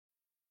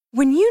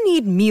When you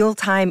need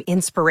mealtime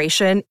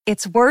inspiration,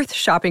 it's worth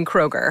shopping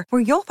Kroger,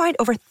 where you'll find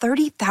over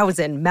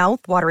 30,000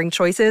 mouth-watering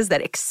choices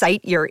that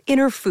excite your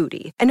inner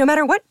foodie. And no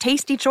matter what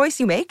tasty choice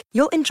you make,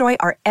 you'll enjoy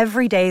our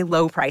everyday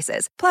low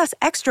prices, plus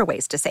extra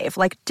ways to save,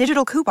 like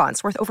digital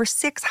coupons worth over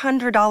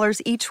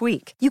 $600 each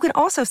week. You can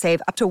also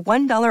save up to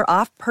 $1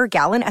 off per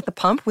gallon at the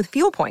pump with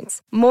fuel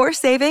points. More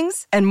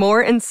savings and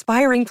more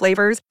inspiring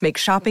flavors make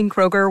shopping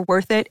Kroger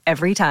worth it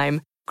every time.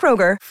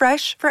 Kroger,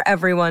 fresh for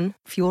everyone.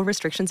 Fuel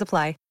restrictions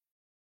apply.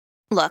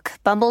 Look,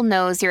 Bumble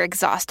knows you're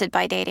exhausted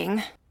by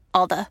dating.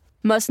 All the,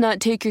 must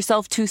not take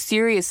yourself too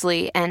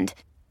seriously, and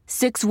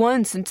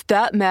 6'1" since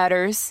that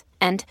matters,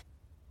 and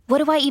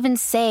what do I even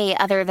say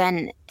other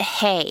than,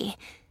 hey?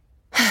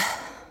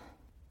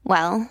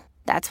 Well,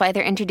 that's why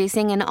they're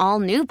introducing an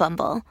all-new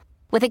Bumble,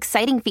 with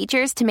exciting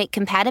features to make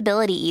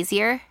compatibility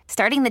easier,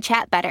 starting the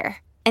chat better,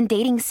 and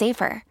dating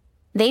safer.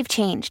 They've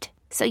changed,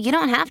 so you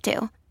don't have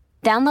to.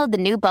 Download the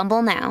new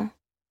Bumble now.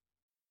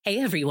 Hey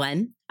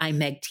everyone, I'm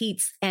Meg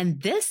Tietz,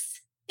 and this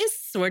is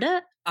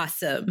Sorta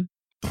Awesome.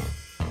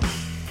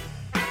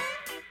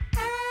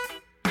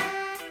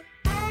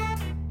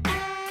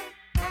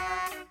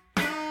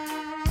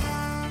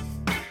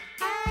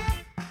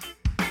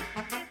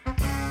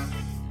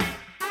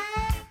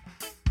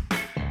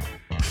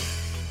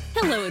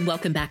 Hello and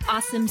welcome back,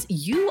 Awesomes.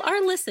 You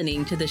are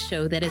listening to the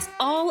show that is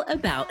all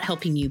about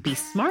helping you be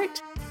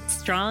smart,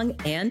 strong,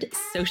 and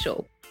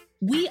social.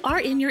 We are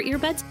in your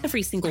earbuds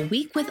every single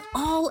week with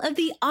all of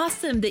the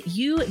awesome that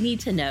you need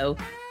to know.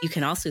 You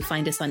can also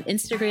find us on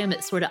Instagram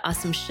at Sorta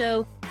Awesome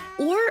Show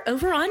or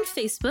over on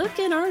Facebook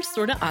in our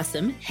Sorta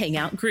Awesome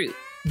Hangout group.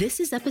 This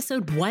is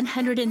episode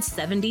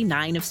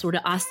 179 of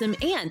Sorta Awesome.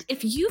 And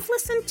if you've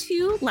listened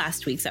to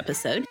last week's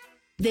episode,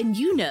 then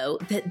you know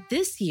that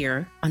this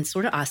year on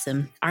Sorta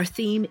Awesome, our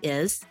theme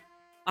is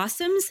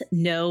Awesomes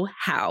Know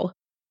How.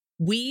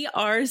 We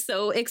are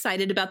so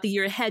excited about the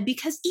year ahead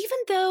because even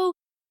though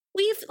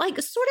we've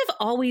sort of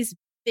always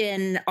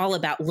been all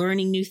about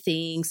learning new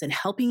things and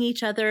helping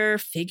each other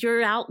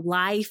figure out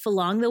life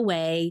along the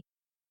way,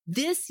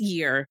 this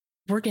year,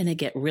 we're going to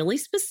get really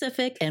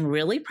specific and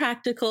really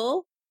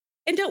practical.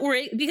 And don't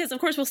worry, because of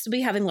course, we'll still be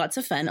having lots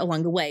of fun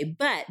along the way.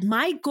 But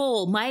my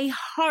goal, my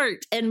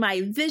heart, and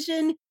my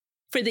vision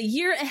for the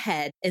year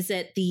ahead is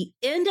at the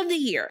end of the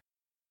year,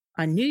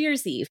 on New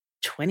Year's Eve,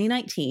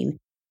 2019,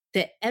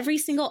 that every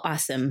single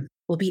awesome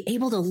will be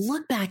able to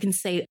look back and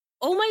say,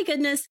 oh my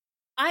goodness,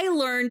 I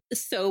learned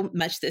so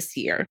much this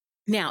year.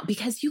 Now,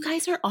 because you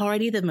guys are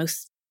already the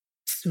most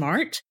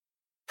smart,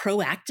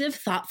 proactive,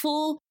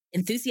 thoughtful,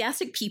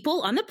 enthusiastic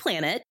people on the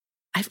planet,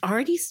 I've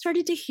already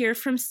started to hear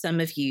from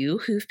some of you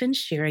who've been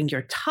sharing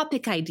your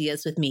topic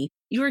ideas with me,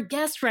 your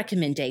guest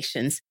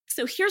recommendations.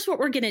 So here's what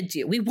we're going to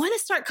do. We want to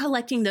start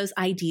collecting those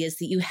ideas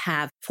that you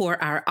have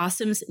for our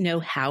Awesomes Know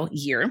How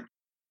year.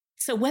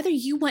 So whether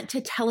you want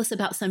to tell us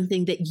about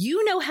something that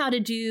you know how to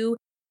do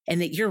and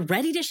that you're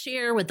ready to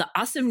share with the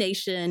Awesome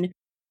Nation,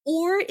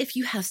 or if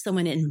you have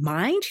someone in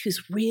mind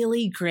who's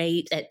really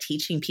great at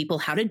teaching people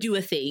how to do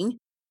a thing,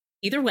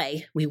 either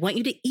way, we want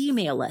you to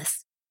email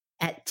us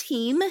at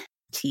team at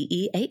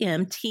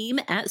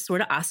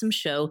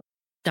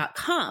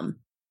sortaawesomeshow.com.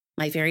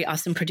 My very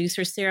awesome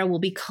producer, Sarah, will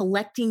be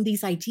collecting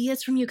these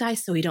ideas from you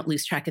guys so we don't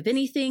lose track of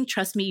anything.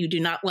 Trust me, you do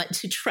not want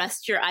to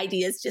trust your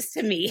ideas just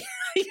to me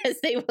because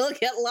they will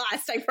get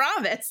lost, I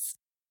promise.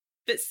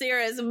 But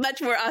Sarah is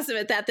much more awesome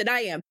at that than I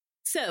am.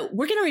 So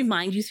we're going to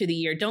remind you through the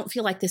year, don't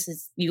feel like this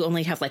is, you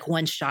only have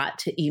one shot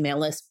to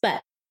email us.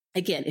 But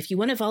again, if you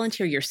want to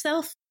volunteer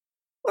yourself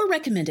or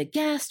recommend a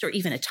guest or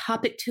even a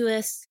topic to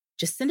us,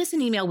 just send us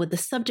an email with the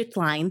subject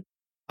line,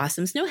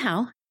 Awesomes Know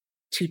How,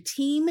 to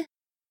team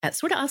at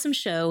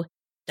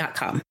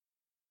sortaawesomeshow.com.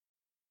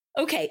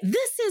 Okay,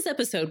 this is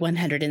episode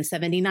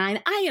 179.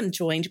 I am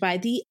joined by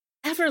the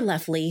ever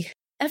lovely,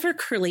 ever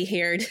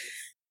curly-haired,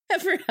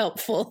 ever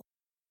helpful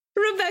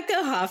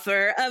Rebecca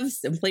Hoffer of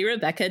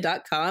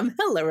simplyrebecca.com.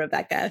 Hello,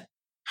 Rebecca.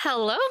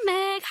 Hello,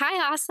 Meg.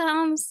 Hi,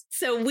 Awesomes.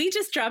 So we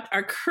just dropped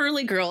our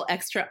Curly Girl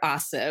Extra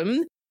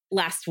Awesome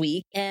last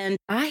week, and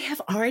I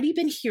have already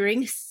been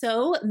hearing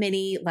so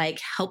many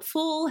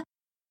helpful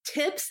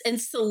tips and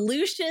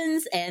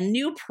solutions and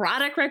new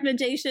product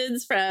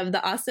recommendations from the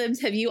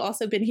Awesomes. Have you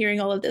also been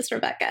hearing all of this,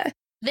 Rebecca?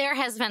 There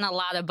has been a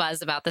lot of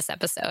buzz about this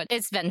episode.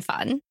 It's been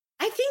fun.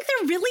 I think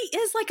there really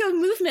is a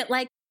movement,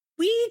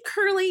 we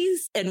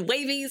curlies and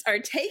wavies are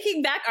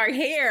taking back our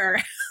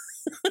hair.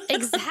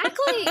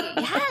 Exactly.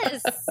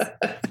 Yes.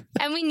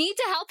 And we need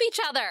to help each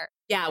other.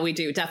 Yeah, we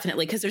do.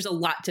 Definitely. Because there's a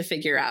lot to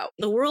figure out.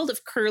 The world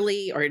of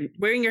curly or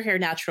wearing your hair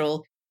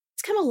natural,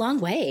 it's come a long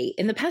way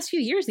in the past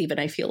few years, even,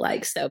 I feel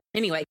like. So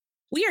anyway,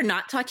 we are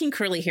not talking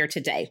curly hair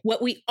today.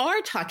 What we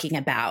are talking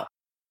about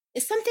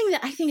is something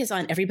that I think is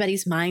on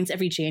everybody's minds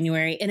every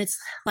January. And it's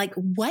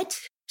what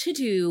to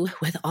do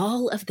with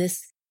all of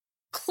this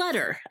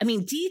clutter. I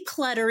mean,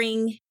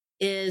 decluttering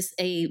is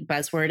a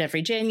buzzword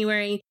every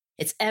January.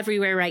 It's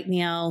everywhere right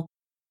now.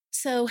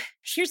 So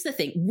here's the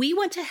thing. We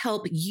want to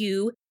help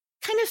you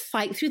kind of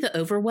fight through the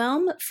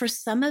overwhelm. For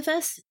some of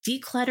us,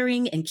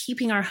 decluttering and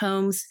keeping our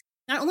homes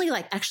not only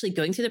like actually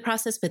going through the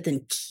process, but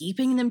then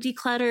keeping them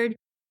decluttered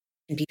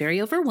can be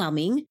very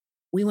overwhelming.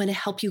 We want to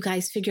help you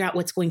guys figure out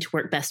what's going to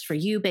work best for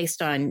you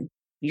based on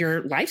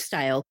your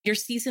lifestyle, your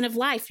season of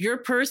life, your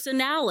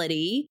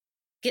personality.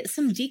 Get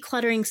some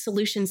decluttering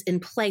solutions in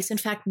place. In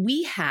fact,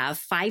 we have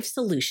 5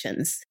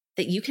 solutions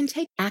that you can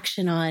take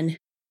action on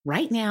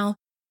right now.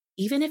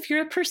 Even if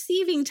you're a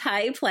perceiving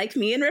type like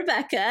me and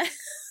Rebecca,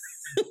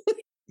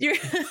 you're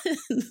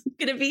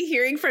going to be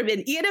hearing from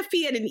an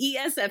ENFP and an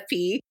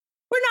ESFP.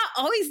 We're not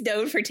always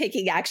known for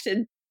taking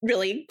action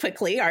really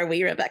quickly, are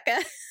we, Rebecca?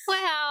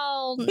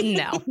 Well,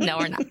 no,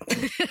 we're not.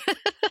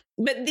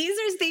 But these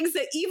are things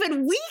that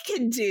even we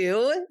can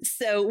do.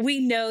 So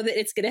we know that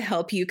it's going to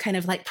help you kind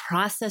of like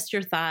process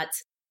your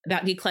thoughts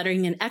about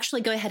decluttering and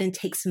actually go ahead and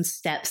take some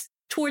steps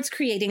towards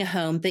creating a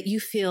home that you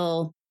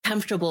feel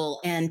comfortable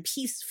and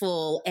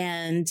peaceful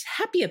and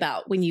happy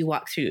about when you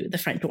walk through the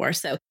front door.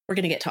 So we're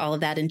going to get to all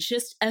of that in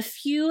just a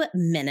few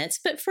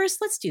minutes. But first,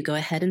 let's go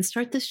ahead and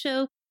start the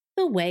show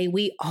the way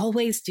we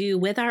always do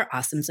with our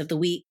Awesomes of the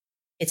Week.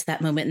 It's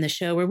that moment in the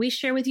show where we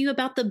share with you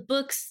about the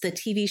books, the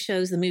TV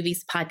shows, the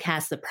movies,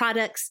 podcasts, the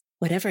products,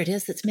 whatever it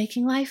is that's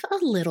making life a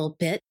little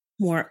bit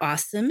more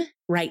awesome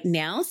right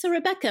now. So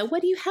Rebecca,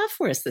 what do you have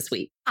for us this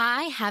week?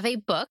 I have a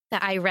book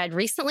that I read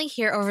recently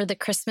here over the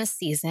Christmas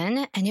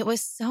season, and it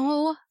was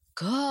so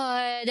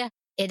good.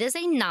 It is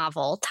a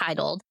novel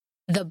titled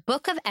The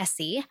Book of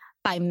Essie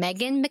by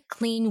Megan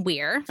McLean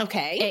Weir.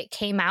 Okay. It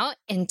came out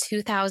in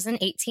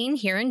 2018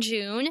 here in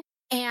June,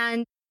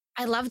 and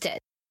I loved it.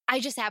 I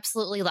just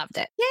absolutely loved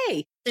it.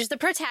 Yay. There's the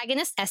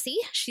protagonist, Essie.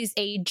 She's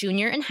a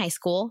junior in high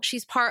school.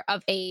 She's part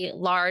of a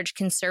large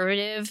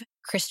conservative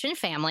Christian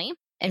family.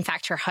 In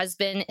fact, her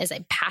husband is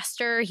a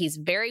pastor. He's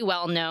very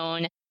well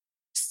known.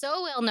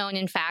 So well known,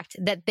 in fact,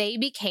 that they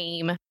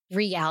became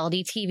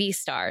reality TV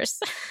stars.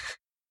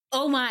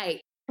 Oh my,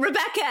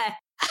 Rebecca,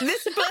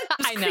 this book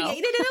was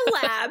created in a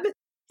lab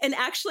and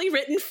actually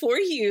written for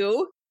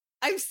you.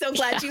 I'm so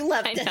glad you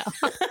loved it.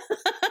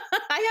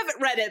 I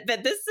haven't read it,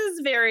 but this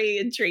is very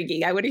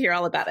intriguing. I want to hear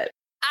all about it.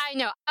 I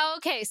know.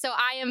 Okay, so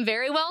I am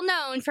very well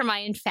known for my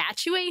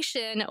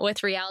infatuation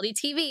with reality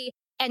TV.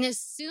 And as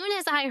soon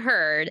as I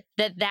heard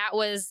that that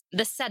was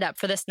the setup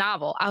for this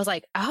novel, I was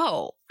like,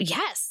 oh,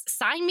 yes,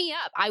 sign me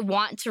up. I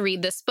want to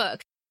read this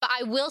book. But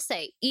I will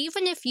say,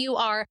 even if you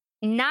are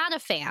not a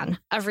fan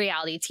of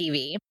reality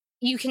TV,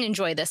 you can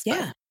enjoy this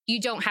book.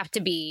 You don't have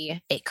to be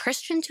a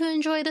Christian to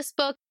enjoy this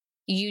book.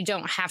 You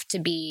don't have to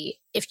be,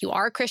 if you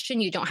are a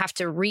Christian, you don't have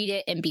to read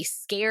it and be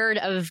scared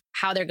of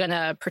how they're going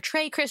to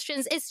portray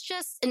Christians. It's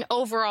just an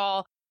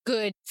overall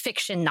good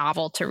fiction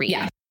novel to read.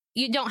 Yeah.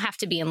 You don't have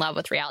to be in love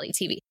with reality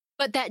TV.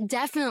 But that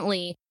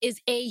definitely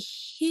is a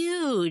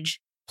huge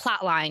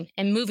plot line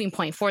and moving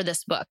point for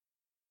this book.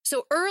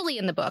 So early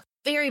in the book,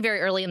 very,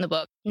 very early in the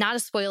book, not a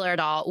spoiler at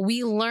all,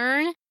 we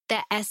learn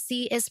that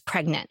Essie is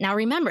pregnant. Now,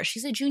 remember,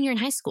 she's a junior in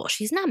high school.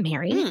 She's not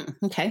married.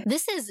 Okay.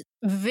 This is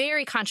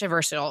very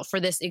controversial for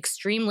this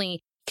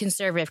extremely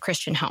conservative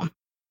Christian home.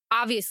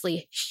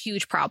 Obviously,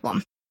 huge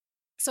problem.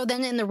 So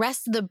then in the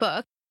rest of the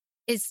book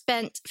is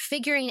spent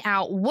figuring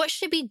out what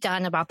should be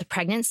done about the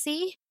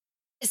pregnancy,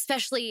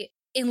 especially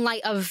in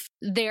light of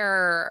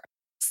their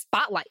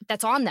spotlight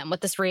that's on them with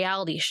this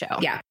reality show.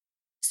 Yeah.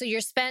 So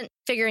you're spent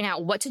figuring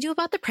out what to do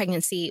about the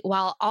pregnancy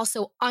while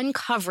also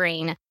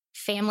uncovering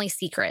family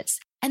secrets.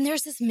 And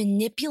there's this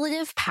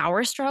manipulative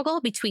power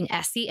struggle between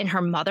Essie and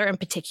her mother in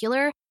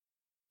particular.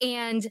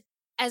 And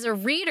as a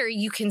reader,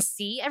 you can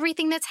see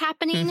everything that's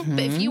happening.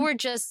 But if you were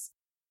just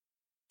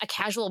a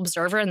casual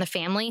observer in the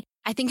family,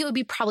 I think it would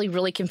be probably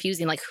really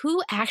confusing. Like,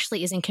 who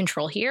actually is in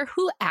control here?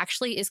 Who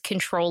actually is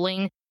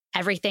controlling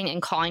everything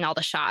and calling all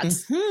the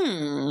shots?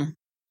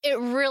 It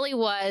really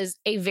was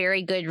a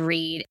very good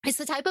read. It's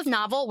the type of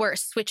novel where it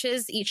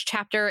switches. Each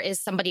chapter is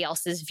somebody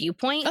else's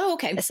viewpoint. Oh,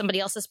 okay. Somebody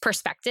else's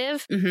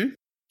perspective.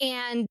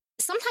 And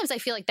sometimes I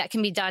feel like that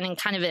can be done in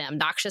kind of an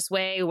obnoxious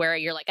way where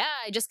you're like,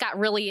 I just got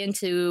really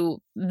into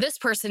this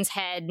person's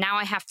head. Now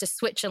I have to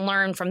switch and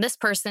learn from this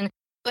person.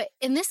 But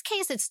in this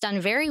case, it's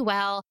done very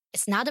well.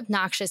 It's not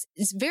obnoxious.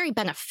 It's very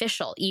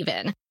beneficial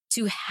even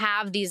to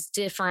have these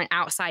different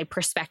outside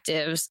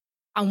perspectives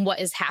on what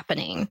is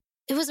happening.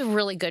 It was a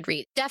really good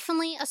read.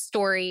 Definitely a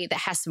story that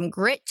has some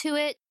grit to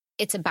it.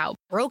 It's about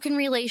broken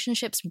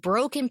relationships,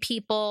 broken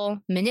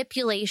people,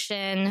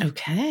 manipulation,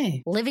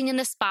 living in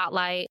the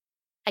spotlight.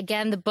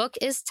 Again, the book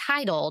is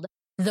titled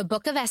The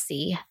Book of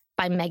Essie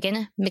by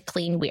Megan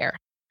McLean Weir.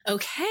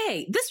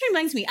 Okay. This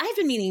reminds me, I've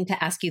been meaning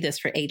to ask you this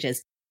for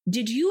ages.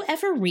 Did you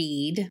ever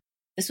read,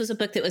 this was a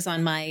book that was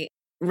on my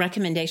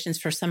recommendations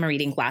for summer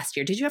reading last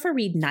year. Did you ever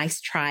read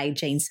Nice Try,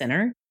 Jane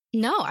Center?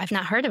 No, I've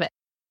not heard of it.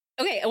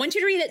 Okay, I want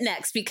you to read it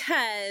next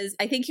because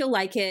I think you'll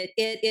like it.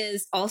 It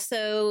is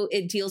also,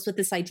 it deals with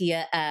this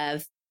idea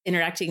of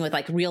interacting with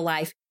like real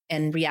life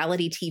and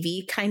reality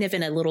TV kind of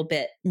in a little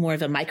bit more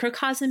of a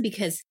microcosm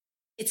because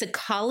it's a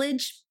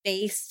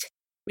college-based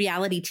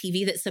reality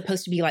TV that's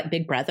supposed to be like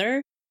Big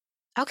Brother.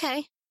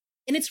 Okay.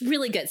 And it's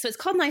really good. So it's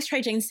called Nice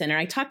Try, Jane Center.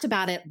 I talked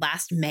about it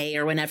last May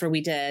or whenever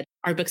we did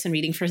our books and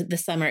reading for the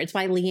summer. It's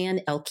by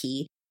Leanne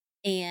Elke.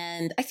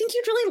 And I think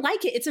you'd really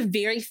like it. It's a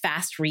very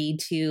fast read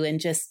too. And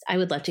just, I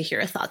would love to hear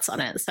your thoughts on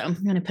it. So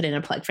I'm going to put in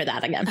a plug for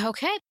that again.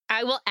 Okay.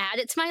 I will add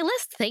it to my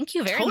list. Thank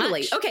you very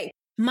much. Okay.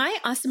 My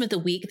awesome of the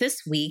week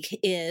this week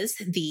is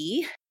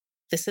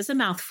this is a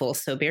mouthful,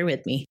 so bear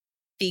with me.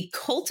 The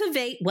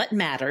Cultivate What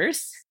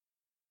Matters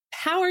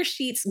Power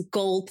Sheets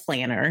Goal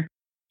Planner.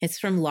 It's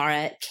from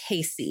Lara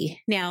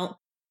Casey. Now,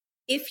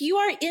 if you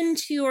are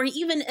into or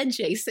even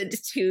adjacent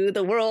to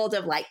the world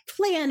of like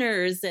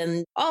planners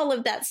and all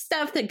of that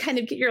stuff that kind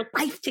of get your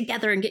life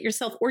together and get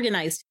yourself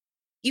organized,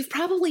 you've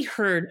probably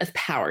heard of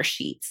Power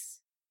Sheets.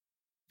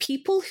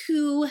 People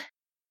who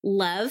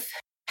love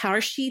Power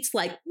Sheets,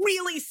 like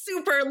really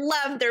super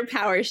love their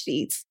Power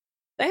Sheets.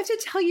 I have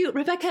to tell you,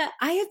 Rebecca,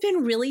 I have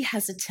been really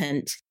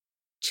hesitant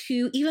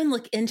to even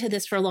look into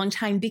this for a long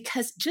time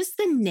because just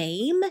the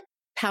name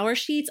Power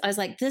Sheets, I was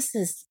like, this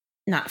is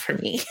not for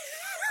me.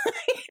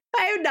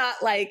 I'm not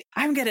like,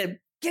 I'm going to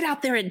get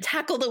out there and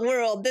tackle the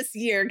world this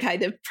year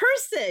kind of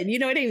person. You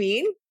know what I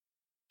mean?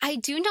 I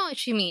do know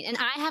what you mean. And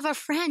I have a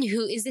friend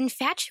who is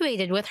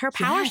infatuated with her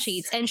Power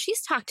Sheets. And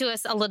she's talked to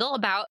us a little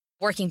about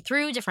working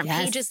through different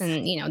pages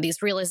and,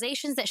 these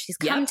realizations that she's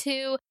come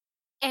to.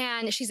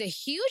 And she's a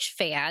huge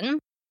fan.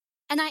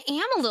 And I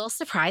am a little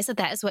surprised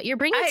that is what you're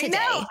bringing today.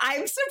 I know.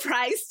 I'm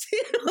surprised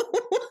too.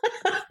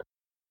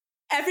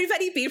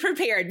 Everybody be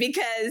prepared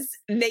because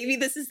maybe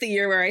this is the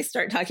year where I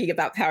start talking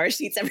about Power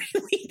Sheets every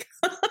week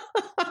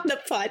on the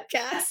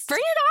podcast.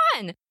 Bring it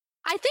on.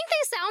 I think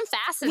they sound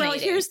fascinating. Well,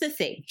 here's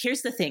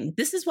the thing.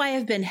 This is why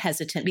I've been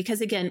hesitant because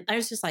again, I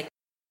was just like,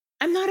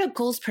 I'm not a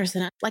goals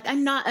person. Like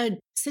I'm not a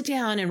sit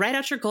down and write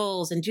out your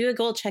goals and do a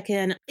goal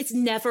check-in. It's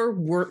never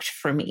worked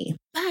for me.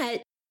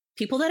 But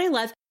people that I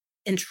love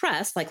and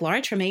trust, like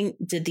Laura Tremaine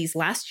did these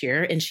last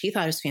year and she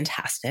thought it was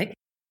fantastic.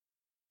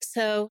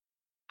 So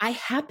I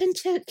happened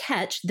to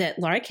catch that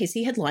Lara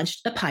Casey had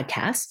launched a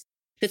podcast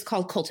that's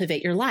called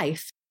Cultivate Your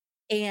Life.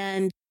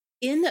 And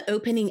in the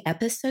opening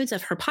episodes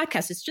of her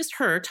podcast, it's just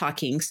her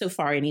talking so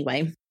far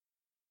anyway,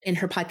 in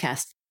her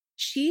podcast,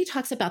 she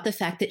talks about the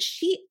fact that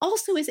she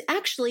also is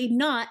actually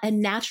not a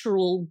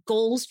natural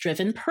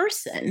goals-driven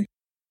person.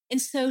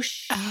 And so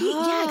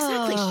yeah,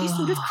 exactly. She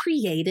sort of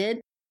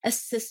created a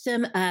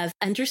system of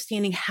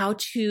understanding how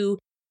to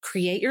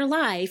create your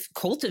life,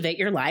 cultivate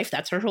your life.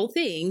 That's her whole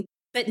thing,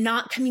 but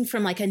not coming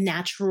from like a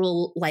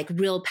natural, like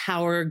real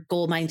power,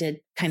 goal-minded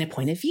kind of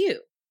point of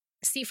view.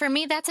 See, for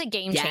me, that's a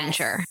game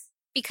changer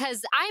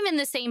because I'm in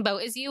the same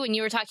boat as you. When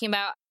you were talking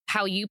about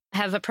how you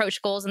have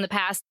approached goals in the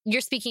past,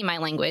 you're speaking my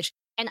language.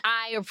 And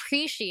I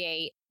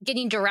appreciate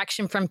getting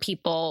direction from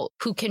people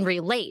who can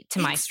relate to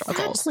my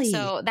struggles.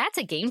 So that's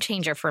a game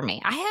changer for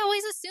me. I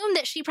always assumed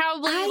that she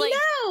probably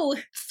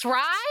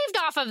thrived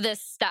off of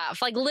this stuff,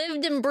 like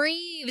lived and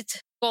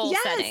breathed goal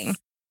setting.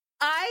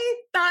 I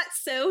thought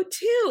so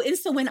too. And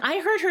so when I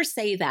heard her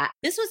say that,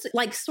 this was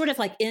like sort of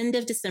like end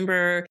of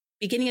December,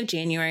 beginning of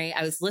January,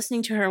 I was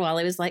listening to her while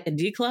I was like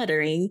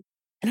decluttering.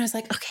 And I was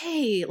like,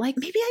 okay, like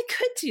maybe I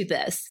could do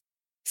this.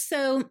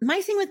 So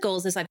my thing with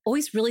goals is I've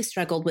always really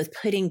struggled with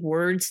putting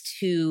words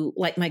to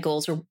like my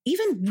goals or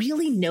even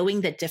really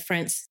knowing the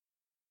difference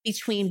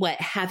between what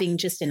having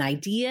just an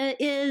idea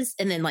is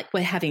and then like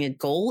what having a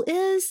goal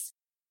is.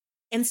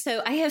 And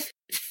so I have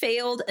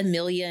failed a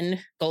million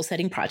goal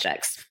setting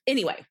projects.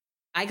 Anyway,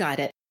 I got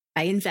it.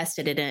 I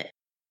invested in it.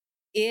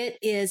 It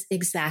is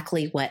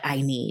exactly what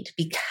I need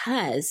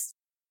because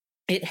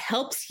it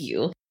helps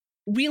you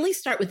really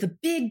start with the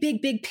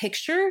big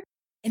picture.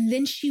 And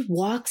then she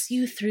walks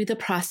you through the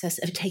process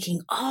of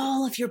taking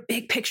all of your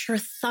big picture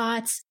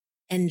thoughts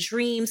and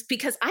dreams,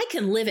 because I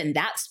can live in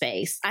that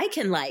space. I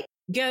can like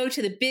go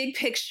to the big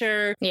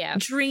picture,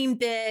 dream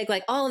big,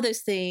 like all of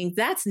those things.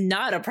 That's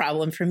not a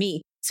problem for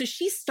me. So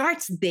she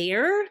starts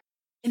there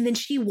and then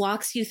she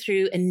walks you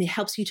through and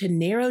helps you to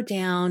narrow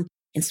down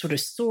and sort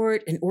of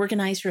sort and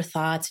organize your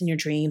thoughts and your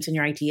dreams and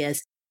your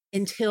ideas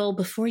until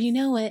before you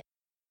know it,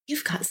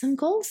 you've got some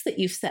goals that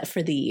you've set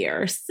for the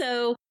year.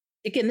 So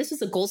again, this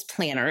is a goals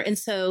planner. And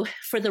so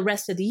for the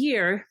rest of the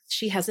year,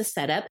 she has a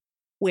setup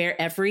where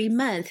every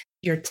month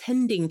you're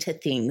tending to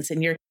things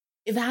and you're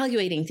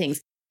evaluating things.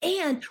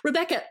 And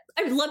Rebecca,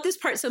 I love this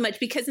part so much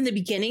because in the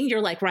beginning,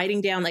 you're like writing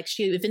down, like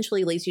she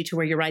eventually leads you to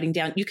where you're writing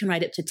down, you can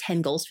write up to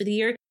 10 goals for the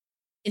year.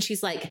 And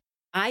she's like,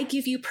 I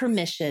give you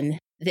permission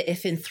that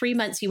if in 3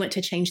 months you want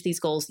to change these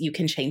goals, you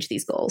can change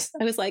these goals.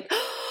 I was like,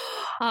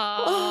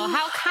 oh,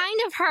 how kind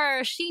of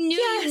her. She knew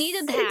you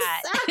needed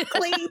that.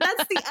 Exactly.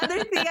 That's the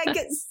other thing. I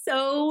get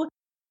so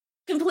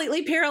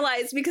completely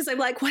paralyzed because I'm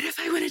like, what if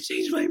I want to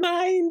change my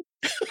mind?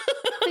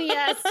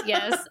 Yes.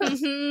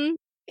 Mm-hmm.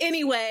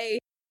 Anyway,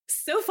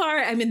 so far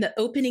I'm in the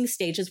opening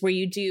stages where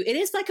it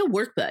is like a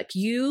workbook.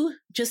 You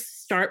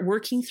just start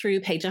working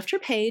through page after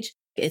page.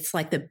 It's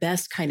like the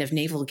best kind of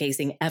navel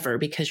gazing ever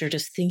because you're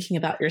just thinking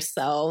about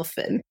yourself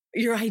and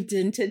your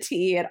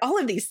identity and all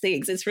of these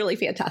things. It's really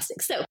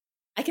fantastic. So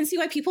I can see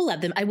why people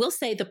love them. I will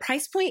say the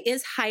price point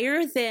is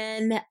higher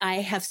than I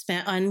have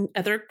spent on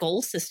other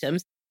goal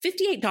systems.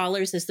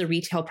 $58 is the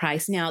retail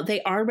price. Now,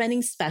 they are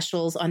running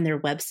specials on their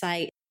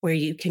website where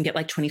you can get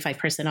like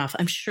 25% off.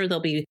 I'm sure they'll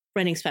be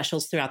running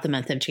specials throughout the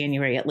month of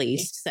January at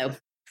least. So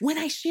when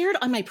I shared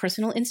on my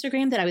personal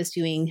Instagram that I was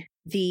doing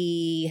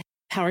the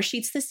Power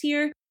Sheets this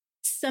year,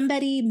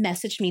 somebody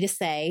messaged me to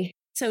say,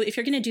 so if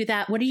you're going to do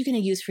that, what are you going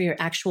to use for your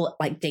actual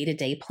like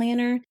day-to-day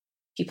planner?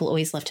 People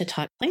always love to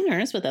talk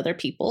planners with other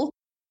people.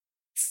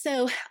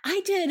 So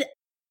I did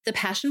the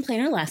Passion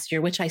Planner last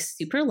year, which I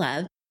super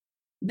love,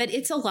 but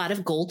it's a lot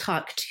of goal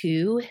talk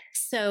too.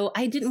 So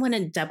I didn't want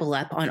to double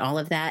up on all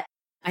of that.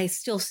 I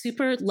still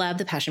super love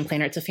the Passion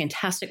Planner. It's a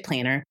fantastic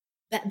planner.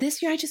 But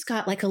this year I just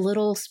got like a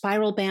little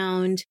spiral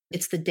bound.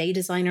 It's the Day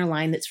Designer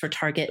line that's for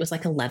Target. It was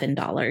like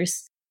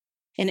 $11.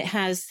 And it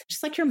has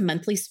just like your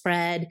monthly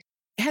spread.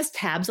 It has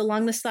tabs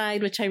along the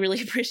side, which I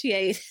really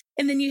appreciate.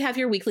 And then you have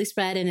your weekly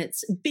spread and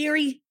it's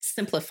very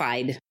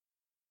simplified,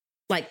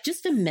 like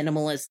just a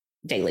minimalist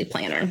daily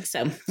planner.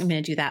 So I'm going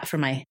to do that for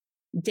my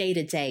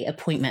day-to-day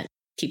appointment,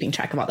 keeping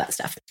track of all that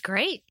stuff.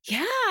 Great.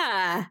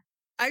 Yeah.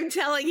 I'm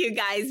telling you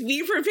guys,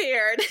 be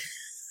prepared.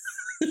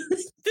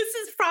 This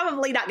is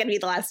probably not going to be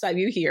the last time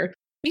you hear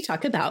me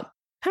talk about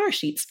Power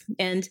Sheets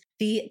and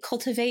the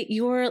Cultivate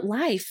Your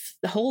Life,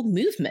 the whole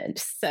movement.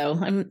 So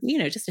I'm,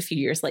 just a few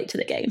years late to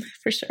the game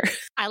for sure.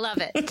 I love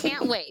it.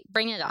 Can't wait.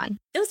 Bring it on.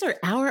 Those are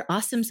our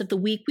awesomes of the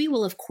week. We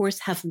will, of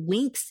course, have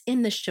links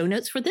in the show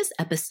notes for this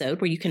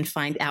episode where you can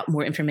find out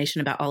more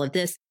information about all of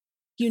this.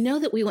 You know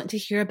that we want to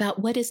hear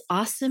about what is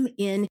awesome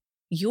in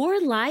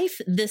your life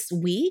this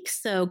week.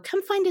 So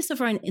come find us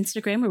over on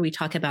Instagram where we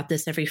talk about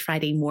this every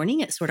Friday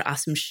morning at Sorta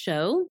Awesome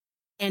Show.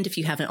 And if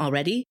you haven't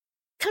already,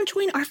 come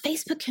join our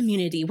Facebook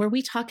community where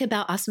we talk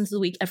about Awesomes of the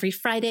Week every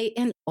Friday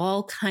and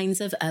all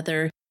kinds of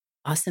other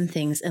awesome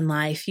things in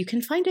life. You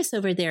can find us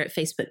over there at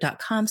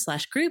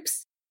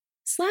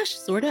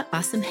facebook.com/groups/Sorta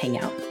Awesome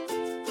Hangout.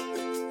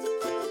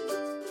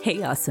 Hey,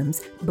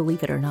 Awesomes.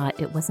 Believe it or not,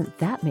 it wasn't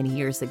that many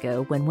years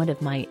ago when one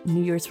of my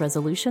New Year's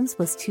resolutions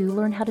was to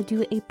learn how to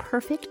do a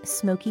perfect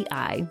smoky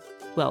eye.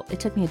 Well, it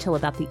took me until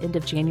about the end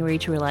of January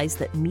to realize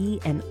that me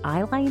and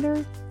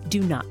eyeliner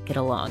do not get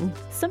along.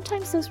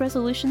 Sometimes those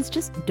resolutions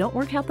just don't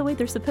work out the way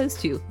they're supposed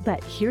to.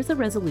 But here's a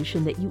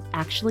resolution that you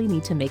actually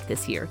need to make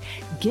this year.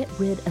 Get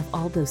rid of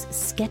all those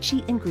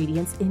sketchy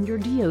ingredients in your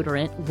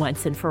deodorant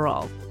once and for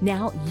all.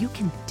 Now you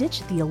can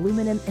ditch the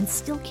aluminum and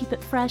still keep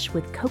it fresh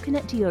with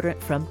coconut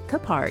deodorant from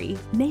Kapari.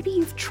 Maybe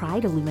you've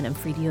tried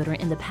aluminum-free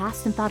deodorant in the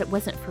past and thought it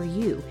wasn't for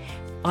you.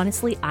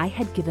 Honestly, I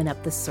had given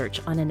up the search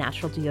on a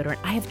natural deodorant.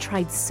 I have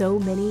tried so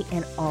many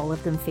and all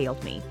of them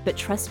failed me. But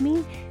trust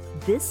me,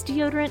 this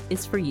deodorant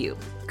is for you.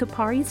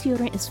 Kapari's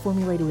deodorant is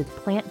formulated with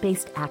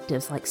plant-based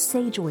actives like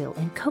sage oil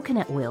and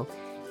coconut oil.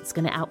 It's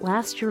going to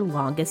outlast your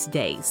longest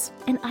days.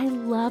 And I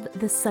love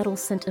the subtle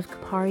scent of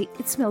Kapari.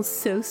 It smells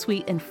so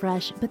sweet and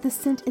fresh, but the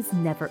scent is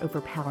never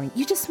overpowering.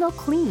 You just smell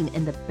clean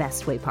in the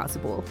best way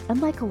possible.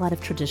 Unlike a lot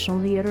of traditional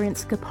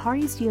deodorants,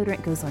 Kapari's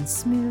deodorant goes on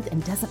smooth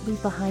and doesn't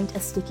leave behind a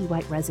sticky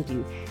white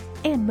residue.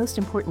 And most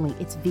importantly,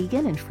 it's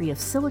vegan and free of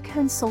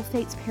silicone,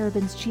 sulfates,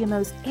 parabens,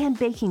 GMOs, and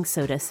baking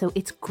soda, so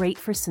it's great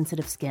for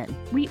sensitive skin.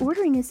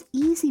 Reordering is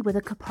easy with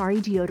a Kapari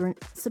deodorant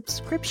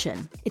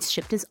subscription. It's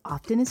shipped as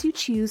often as you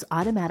choose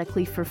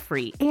automatically for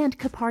free. And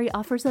Kapari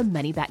offers a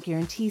money-back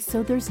guarantee,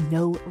 so there's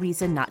no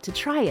reason not to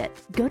try it.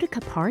 Go to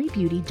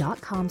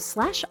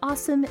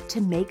kaparibeauty.com/awesome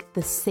to make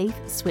the safe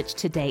switch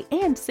today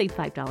and save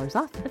 $5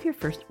 off of your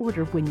first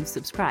order when you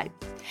subscribe.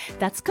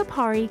 That's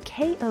Kapari,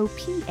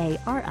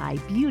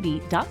 Kopari,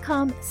 beauty.com/awesome.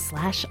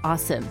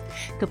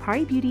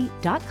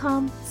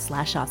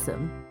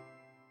 kaparibeauty.com/awesome.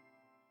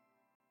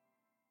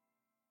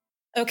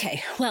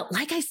 Okay. Well,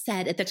 like I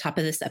said at the top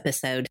of this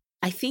episode,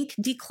 I think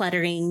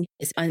decluttering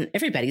is on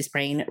everybody's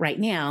brain right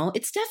now.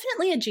 It's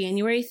definitely a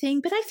January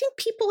thing, but I think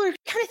people are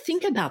kind of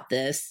think about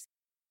this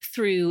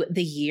through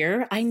the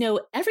year. I know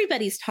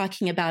everybody's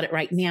talking about it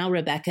right now,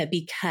 Rebecca,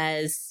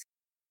 because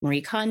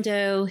Marie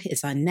Kondo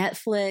is on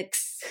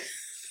Netflix.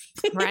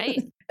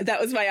 Right.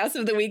 That was my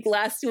awesome of the week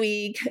last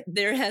week.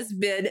 There has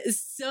been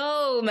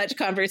so much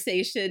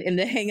conversation in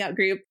the Hangout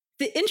group.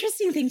 The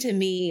interesting thing to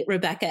me,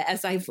 Rebecca,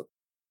 as I've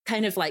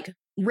kind of like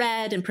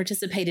read and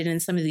participated in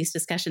some of these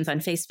discussions on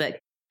Facebook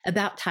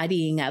about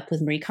tidying up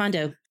with Marie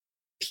Kondo,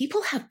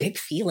 people have big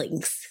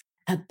feelings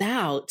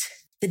about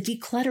the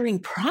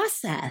decluttering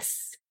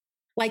process.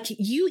 Like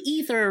you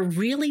either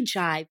really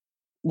jive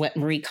what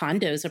Marie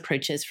Kondo's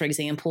approach is, for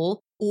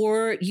example,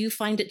 or you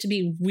find it to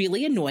be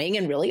really annoying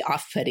and really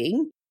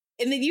off-putting.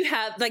 And then you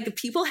have like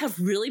people have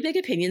really big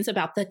opinions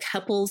about the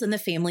couples and the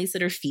families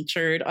that are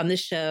featured on the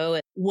show,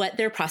 what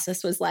their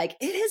process was like.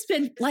 It has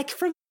been like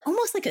from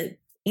almost like an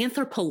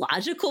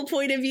anthropological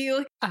point of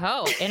view.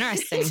 Oh,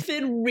 interesting. It's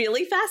been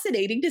really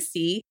fascinating to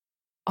see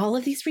all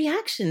of these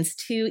reactions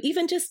to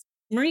even just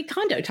Marie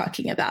Kondo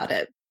talking about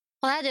it.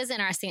 Well, that is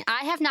interesting.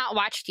 I have not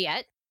watched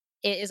yet.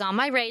 It is on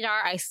my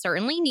radar. I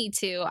certainly need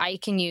to. I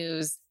can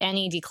use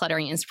any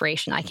decluttering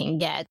inspiration I can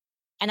get.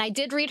 And I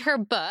did read her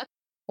book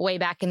way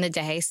back in the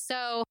day.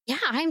 So yeah,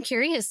 I'm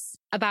curious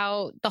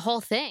about the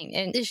whole thing.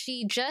 And is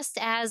she just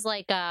as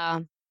like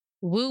a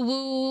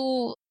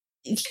woo-woo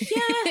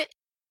Yeah.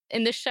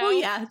 in the show? Oh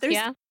yeah.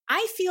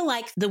 I feel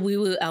like the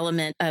woo-woo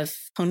element of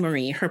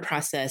KonMari, her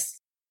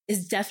process,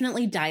 is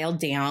definitely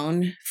dialed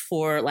down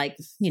for like,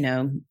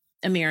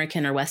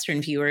 American or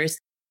Western viewers.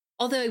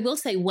 Although I will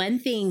say one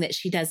thing that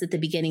she does at the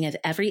beginning of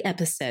every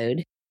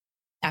episode,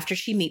 after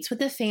she meets with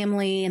the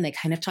family and they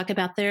kind of talk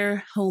about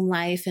their home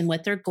life and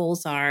what their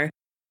goals are,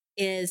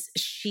 is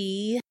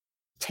she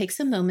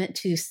takes a moment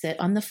to sit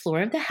on the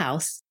floor of the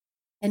house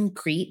and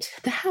greet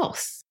the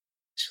house.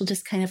 She'll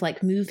just kind of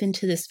like move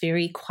into this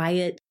very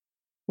quiet,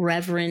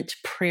 reverent,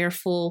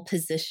 prayerful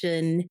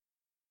position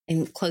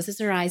and closes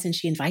her eyes, and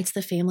she invites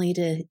the family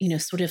to,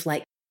 sort of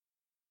like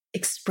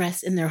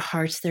express in their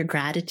hearts their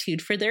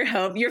gratitude for their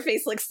home. Your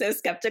face looks so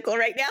skeptical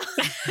right now.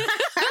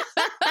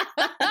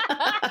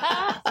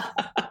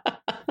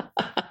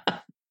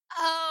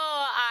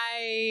 Oh,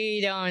 I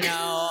don't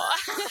know.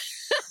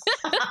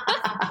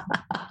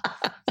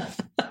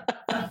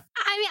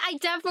 I mean, I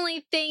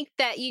definitely think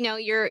that,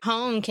 your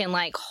home can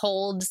like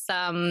hold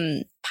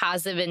some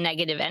positive and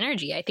negative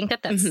energy. I think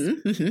that's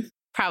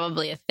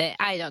probably a thing.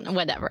 I don't know.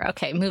 Whatever.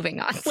 Okay, moving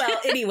on. Well,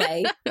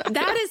 anyway,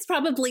 that is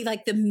probably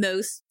like the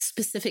most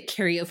specific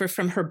carryover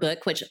from her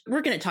book, which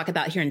we're going to talk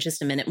about here in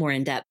just a minute more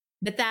in depth.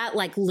 But that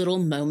like little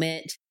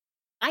moment,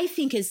 I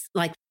think, is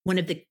like one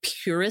of the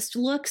purest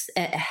looks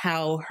at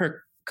how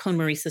her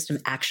KonMari system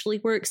actually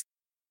works.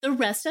 The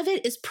rest of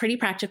it is pretty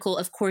practical.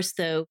 Of course,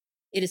 though,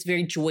 it is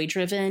very joy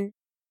driven.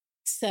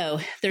 So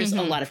there's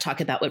a lot of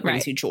talk about what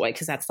brings you joy,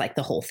 because that's like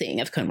the whole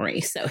thing of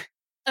KonMari. So,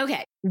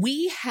 okay,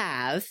 we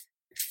have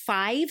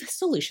 5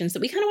 solutions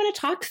that we kind of want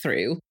to talk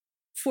through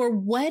for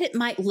what it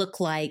might look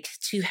like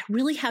to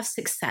really have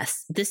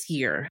success this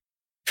year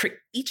for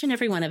each and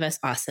every one of us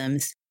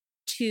awesomes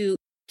to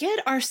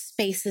get our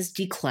spaces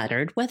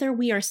decluttered, whether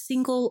we are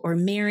single or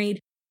married,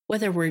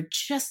 whether we're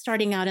just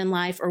starting out in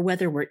life or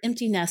whether we're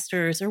empty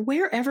nesters or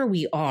wherever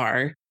we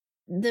are.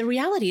 The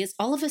reality is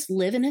all of us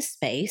live in a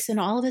space and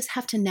all of us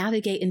have to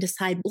navigate and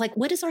decide, like,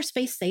 what does our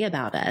space say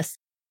about us?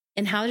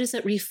 And how does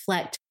it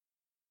reflect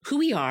who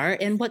we are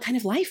and what kind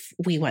of life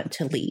we want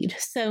to lead?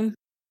 So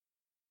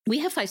we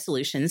have 5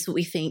 solutions that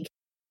we think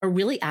are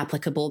really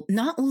applicable,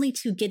 not only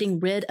to getting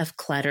rid of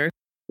clutter.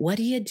 What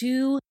do you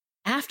do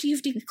after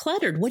you've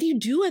decluttered? What do you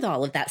do with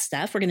all of that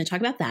stuff? We're going to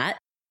talk about that.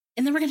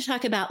 And then we're going to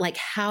talk about like,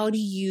 how do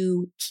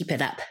you keep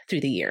it up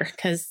through the year?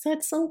 Because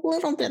that's a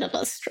little bit of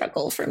a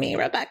struggle for me,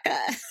 Rebecca.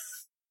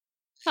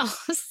 Oh,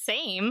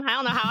 same. I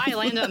don't know how I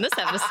landed on this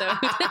episode.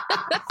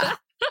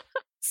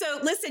 So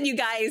listen, you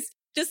guys,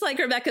 just like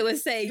Rebecca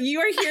was saying, you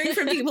are hearing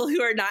from people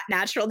who are not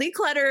natural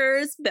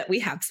declutterers, but we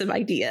have some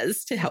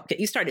ideas to help get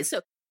you started.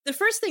 So the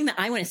first thing that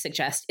I want to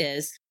suggest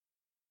is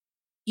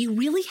you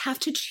really have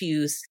to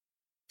choose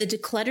the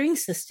decluttering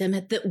system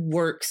that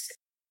works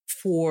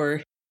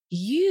for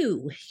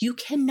you. You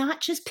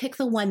cannot just pick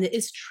the one that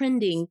is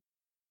trending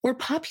or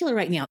popular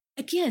right now.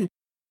 Again,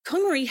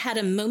 KonMari had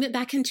a moment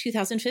back in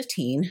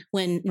 2015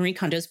 when Marie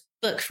Kondo's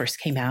book first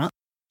came out.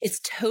 It's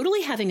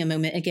totally having a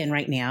moment again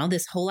right now.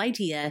 This whole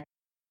idea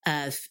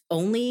of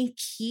only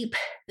keep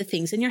the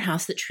things in your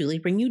house that truly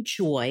bring you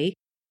joy.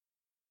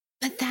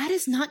 But that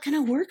is not going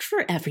to work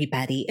for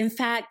everybody. In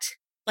fact,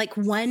 like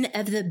one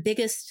of the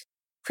biggest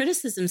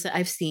criticisms that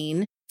I've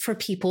seen for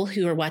people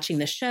who are watching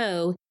the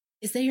show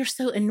is they are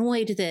so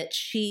annoyed that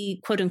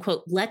she, quote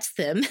unquote, lets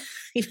them,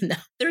 even though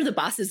they're the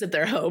bosses of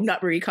their home,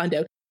 not Marie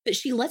Kondo, that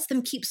she lets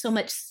them keep so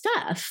much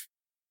stuff.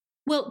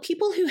 Well,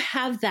 people who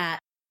have that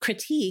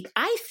critique,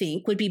 I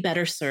think, would be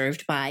better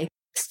served by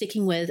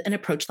sticking with an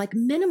approach like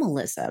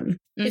minimalism.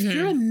 If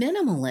you're a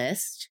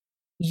minimalist,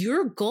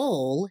 your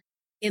goal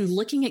in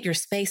looking at your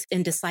space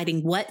and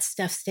deciding what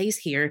stuff stays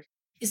here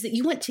is that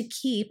you want to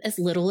keep as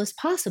little as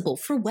possible.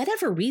 For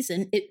whatever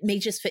reason, it may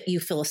just fit you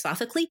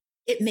philosophically.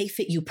 It may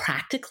fit you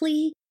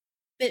practically.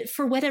 But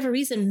for whatever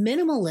reason,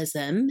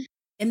 minimalism,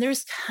 and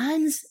there's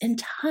tons and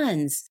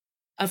tons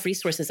of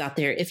resources out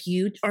there if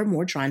you are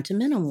more drawn to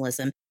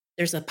minimalism.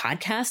 There's a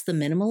podcast, The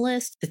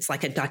Minimalist. It's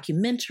like a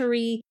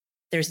documentary.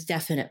 There's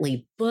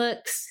definitely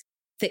books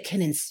that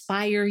can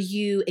inspire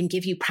you and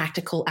give you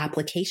practical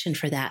application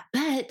for that.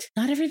 But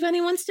not everybody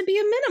wants to be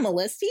a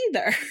minimalist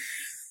either.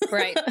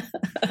 Right.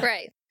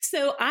 Right.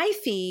 So I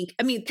think,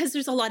 because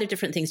there's a lot of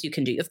different things you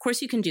can do. Of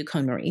course, you can do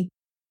KonMari.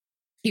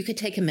 You could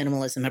take a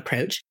minimalism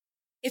approach.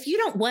 If you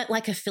don't want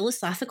like a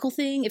philosophical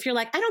thing, if you're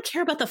like, I don't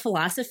care about the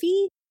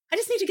philosophy, I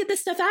just need to get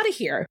this stuff out of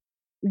here.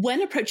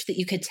 One approach that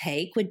you could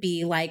take would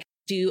be like,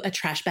 do a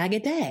trash bag a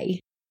day.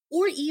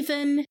 Or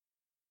even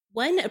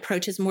one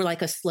approach is more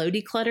like a slow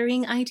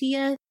decluttering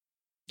idea.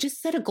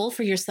 Just set a goal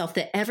for yourself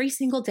that every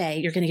single day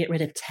you're going to get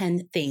rid of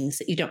 10 things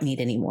that you don't need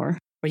anymore,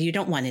 or you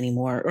don't want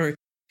anymore, or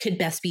could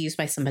best be used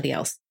by somebody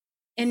else.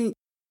 And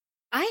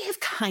I have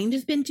kind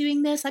of been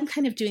doing this. I'm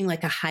kind of doing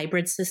like a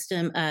hybrid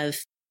system of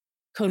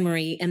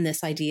KonMari and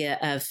this idea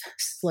of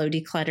slow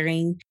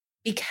decluttering,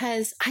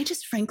 because I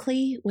just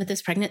frankly, with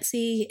this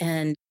pregnancy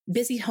and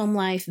busy home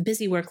life,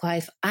 busy work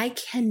life, I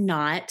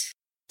cannot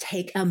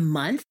take a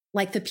month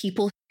like the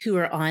people who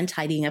are on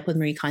Tidying Up with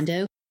Marie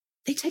Kondo.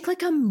 They take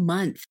like a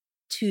month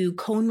to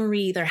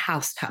KonMari their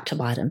house top to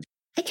bottom.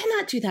 I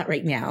cannot do that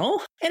right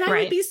now. And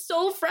I would be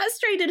so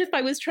frustrated if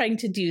I was trying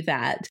to do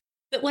that.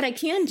 But what I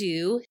can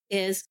do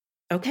is,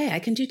 okay, I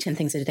can do 10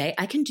 things a day.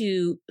 I can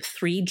do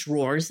 3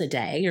 drawers a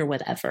day or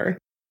whatever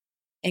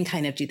and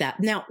kind of do that.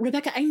 Now,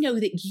 Rebecca, I know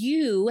that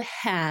you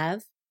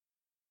have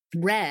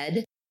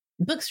read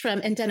books from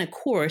and done a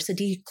course, a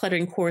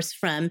decluttering course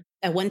from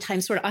a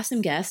one-time sort of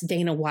awesome guest,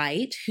 Dana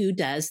White, who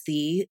does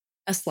the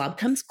A Slob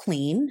Comes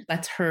Clean.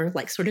 That's her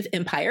like sort of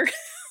empire.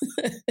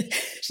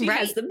 She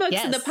has the books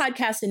and the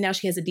podcast, and now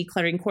she has a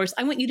decluttering course.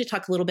 I want you to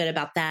talk a little bit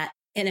about that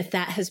and if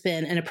that has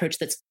been an approach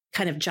that's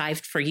kind of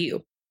jived for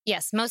you.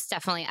 Yes, most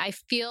definitely. I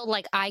feel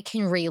like I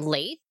can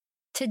relate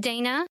to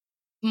Dana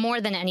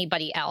more than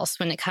anybody else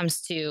when it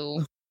comes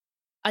to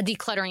a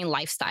decluttering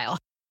lifestyle.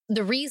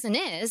 The reason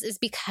is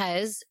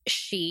because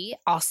she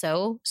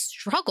also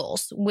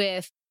struggles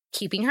with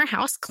keeping her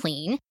house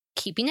clean,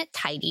 keeping it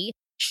tidy.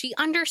 She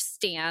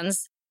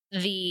understands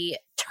the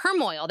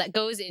turmoil that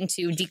goes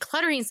into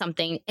decluttering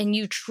something and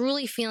you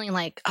truly feeling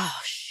like, oh,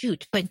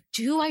 shoot, but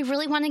do I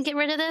really want to get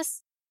rid of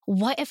this?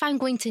 What if I'm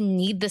going to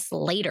need this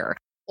later?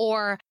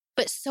 Or,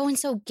 but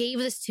so-and-so gave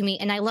this to me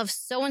and I love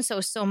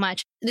so-and-so so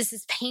much. This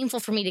is painful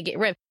for me to get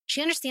rid of.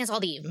 She understands all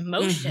the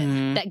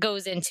emotion that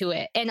goes into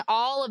it and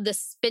all of the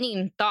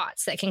spinning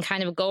thoughts that can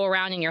kind of go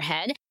around in your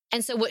head.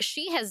 And so what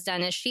she has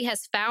done is she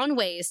has found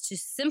ways to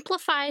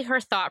simplify her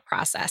thought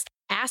process,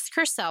 ask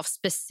herself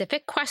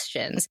specific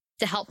questions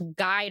to help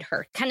guide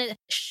her, kind of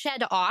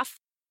shed off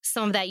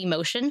some of that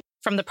emotion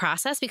from the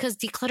process, because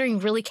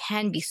decluttering really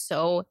can be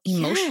so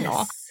emotional.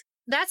 Yes.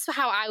 That's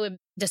how I would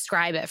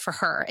describe it for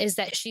her, is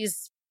that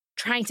she's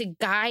trying to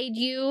guide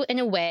you in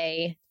a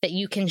way that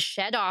you can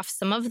shed off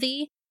some of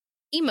the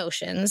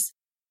emotions.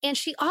 And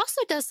she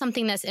also does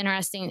something that's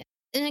interesting.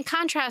 And in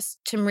contrast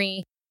to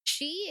Marie,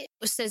 she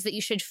says that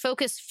you should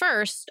focus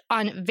first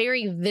on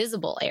very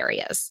visible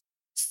areas.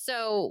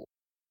 So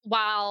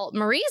while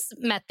Marie's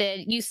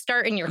method, you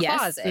start in your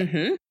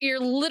closet, you're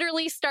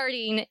literally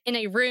starting in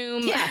a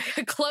room,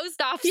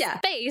 closed off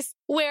space,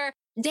 where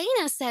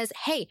Dana says,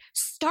 hey,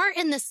 start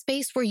in the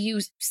space where you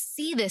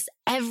see this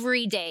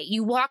every day.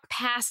 You walk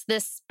past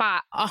this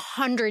spot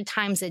 100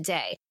 times a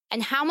day.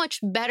 And how much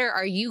better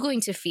are you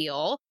going to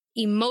feel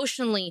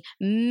emotionally,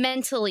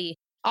 mentally,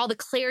 all the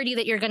clarity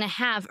that you're going to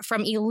have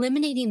from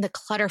eliminating the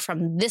clutter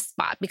from this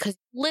spot, because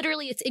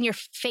literally it's in your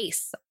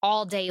face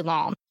all day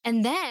long.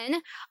 And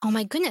then, oh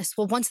my goodness,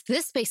 well, once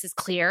this space is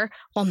clear,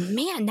 well,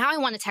 man, now I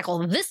want to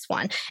tackle this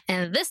one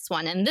and this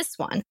one and this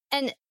one.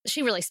 And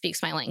she really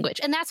speaks my language.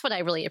 And that's what I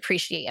really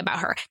appreciate about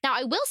her. Now,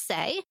 I will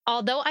say,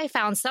 although I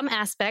found some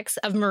aspects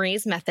of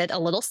Marie's method a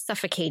little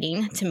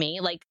suffocating to me,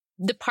 like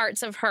the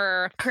parts of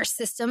her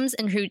systems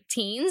and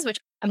routines, which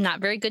I'm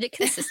not very good at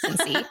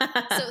consistency.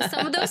 So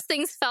some of those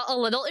things felt a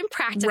little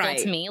impractical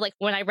to me. Like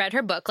when I read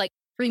her book, like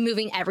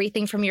removing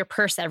everything from your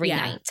purse every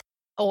night,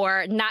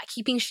 or not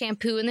keeping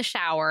shampoo in the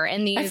shower,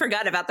 and these I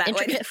forgot about that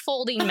intricate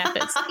folding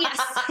methods. Yes.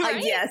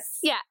 Right? Yes.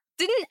 Yeah.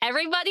 Didn't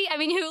everybody? I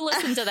mean, who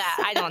listened to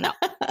that? I don't know.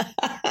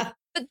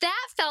 But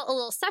that felt a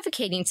little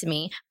suffocating to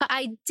me. But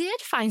I did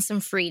find some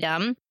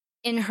freedom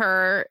in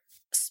her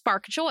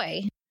spark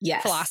joy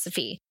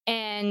philosophy.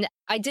 And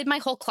I did my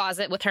whole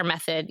closet with her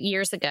method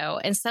years ago.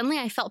 And suddenly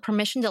I felt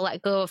permission to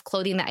let go of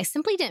clothing that I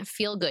simply didn't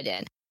feel good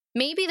in.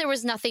 Maybe there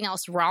was nothing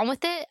else wrong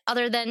with it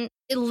other than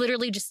it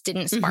literally just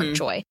didn't spark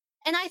joy.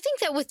 And I think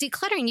that with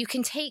decluttering, you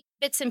can take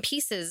bits and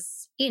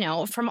pieces, you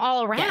know, from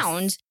all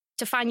around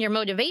to find your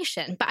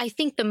motivation. But I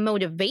think the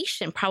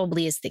motivation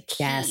probably is the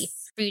key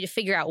for you to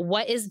figure out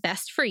what is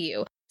best for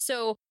you.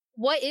 So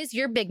what is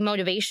your big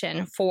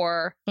motivation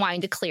for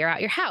wanting to clear out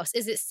your house?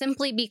 Is it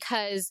simply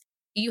because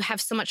you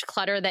have so much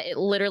clutter that it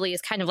literally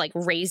is kind of like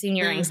raising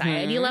your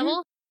anxiety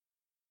level?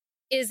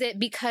 Is it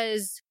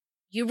because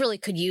you really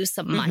could use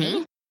some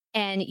money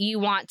and you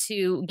want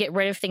to get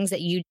rid of things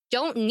that you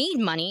don't need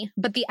money,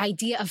 but the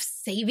idea of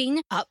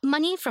saving up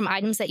money from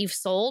items that you've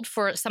sold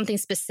for something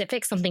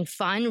specific, something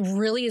fun,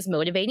 really is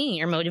motivating, and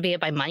you're motivated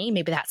by money?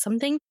 Maybe that's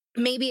something.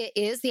 Maybe it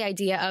is the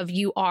idea of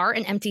you are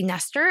an empty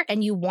nester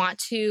and you want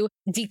to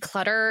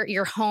declutter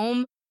your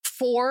home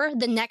for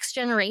the next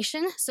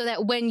generation so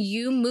that when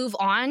you move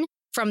on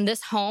from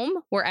this home,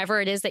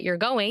 wherever it is that you're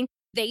going,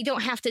 they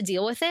don't have to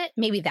deal with it.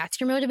 Maybe that's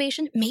your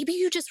motivation. Maybe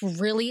you just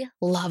really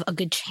love a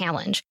good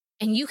challenge.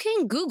 And you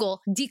can Google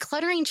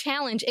decluttering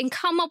challenge and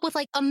come up with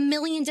like a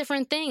million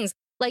different things.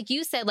 Like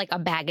you said, like a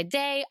bag a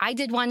day. I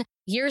did one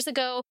years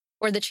ago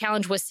where the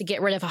challenge was to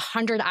get rid of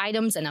 100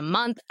 items in a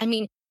month. I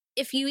mean,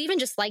 if you even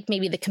just like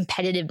maybe the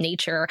competitive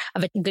nature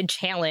of a good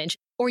challenge,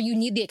 or you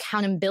need the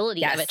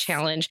accountability of a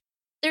challenge,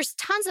 there's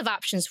tons of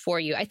options for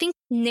you. I think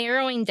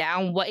narrowing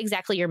down what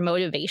exactly your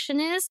motivation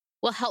is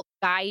will help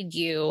guide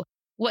you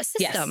what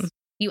system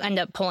you end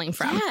up pulling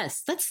from.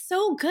 Yes, that's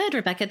so good,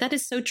 Rebecca. That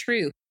is so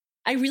true.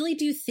 I really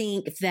do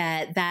think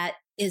that that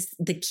is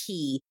the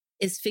key,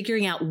 is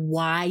figuring out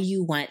why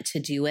you want to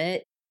do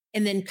it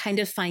and then kind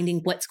of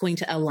finding what's going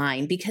to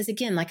align. Because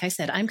again, like I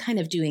said, I'm kind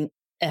of doing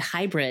a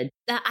hybrid.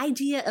 The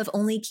idea of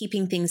only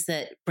keeping things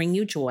that bring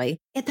you joy,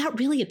 that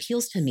really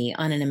appeals to me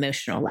on an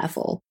emotional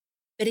level.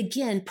 But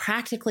again,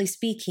 practically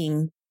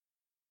speaking,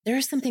 there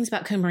are some things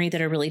about KonMari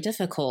that are really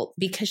difficult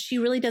because she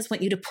really does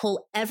want you to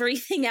pull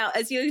everything out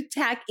as you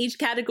attack each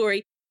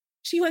category.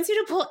 She wants you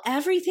to pull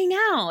everything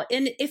out.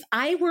 And if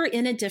I were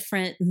in a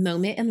different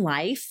moment in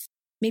life,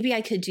 maybe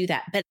I could do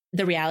that. But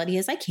the reality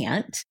is I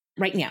can't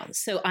right now.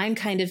 So I'm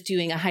kind of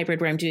doing a hybrid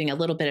where I'm doing a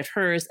little bit of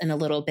hers and a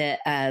little bit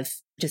of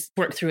just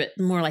work through it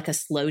more like a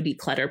slow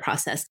declutter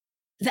process.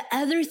 The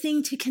other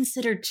thing to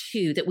consider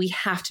too that we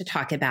have to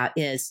talk about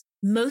is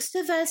most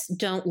of us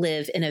don't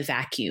live in a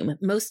vacuum.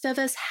 Most of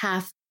us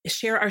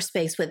share our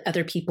space with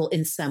other people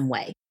in some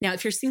way. Now,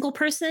 if you're a single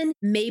person,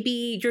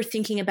 maybe you're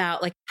thinking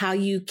about like how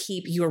you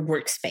keep your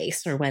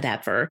workspace or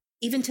whatever,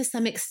 even to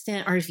some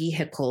extent, our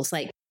vehicles,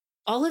 like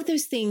all of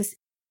those things,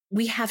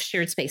 we have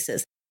shared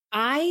spaces.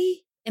 I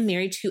am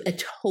married to a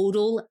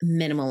total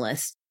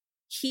minimalist.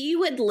 He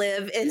would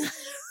live in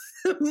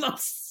the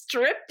most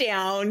stripped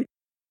down,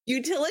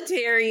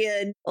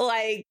 utilitarian,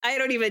 like, I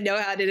don't even know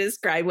how to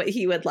describe what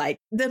he would like.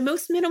 The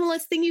most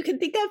minimalist thing you can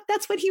think of,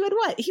 that's what he would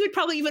want. He would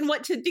probably even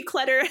want to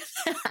declutter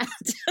that.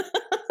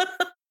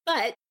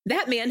 But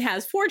that man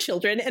has 4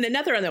 children and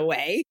another on the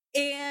way.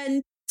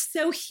 And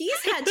so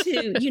he's had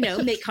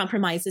to, make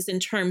compromises in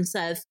terms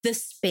of the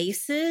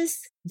spaces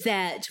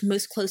that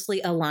most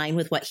closely align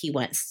with what he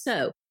wants.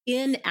 So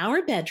in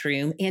our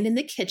bedroom and in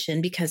the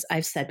kitchen, because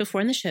I've said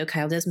before in the show,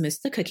 Kyle does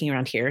most of the cooking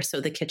around here. So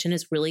the kitchen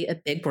is really a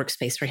big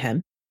workspace for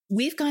him.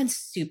 We've gone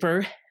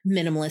super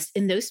minimalist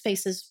in those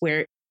spaces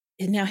where,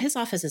 and now his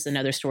office is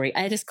another story.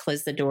 I just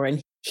close the door and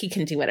he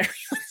can do whatever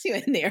he wants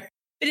to in there.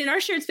 But in our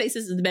shared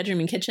spaces in the bedroom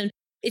and kitchen,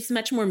 it's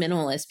much more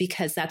minimalist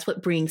because that's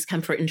what brings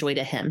comfort and joy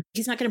to him.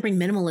 He's not going to bring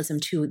minimalism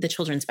to the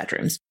children's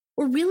bedrooms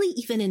or really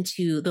even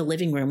into the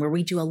living room where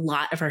we do a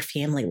lot of our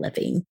family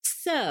living.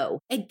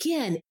 So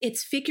again,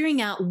 it's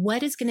figuring out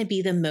what is going to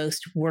be the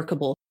most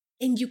workable.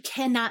 And you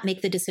cannot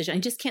make the decision. I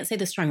just can't say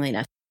this strongly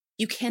enough.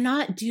 You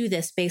cannot do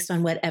this based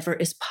on whatever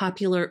is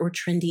popular or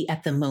trendy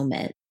at the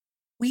moment.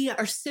 We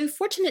are so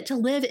fortunate to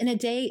live in a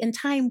day and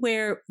time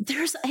where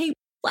there's a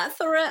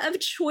plethora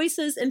of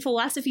choices and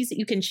philosophies that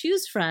you can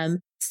choose from.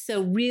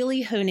 So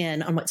really hone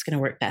in on what's going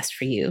to work best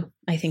for you,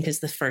 I think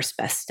is the first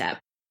best step.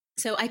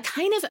 So I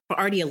kind of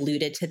already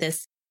alluded to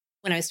this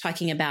when I was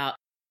talking about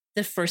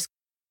the first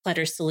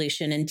clutter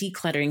solution and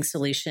decluttering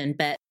solution,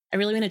 but I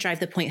really want to drive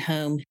the point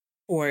home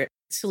for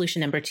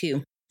solution number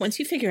 2. Once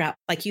you figure out,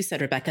 like you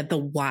said, Rebecca, the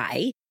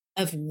why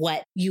of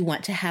what you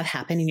want to have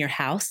happen in your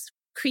house,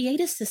 create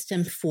a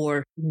system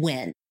for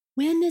when.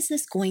 When is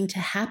this going to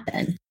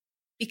happen?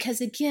 Because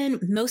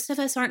again, most of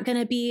us aren't going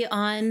to be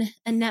on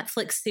a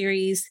Netflix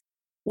series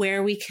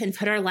where we can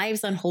put our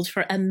lives on hold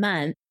for a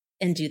month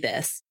and do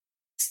this.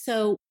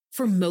 So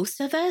for most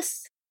of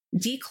us,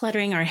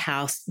 decluttering our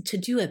house, to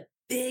do a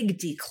big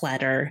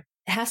declutter,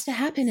 has to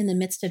happen in the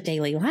midst of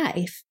daily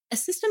life. A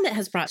system that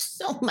has brought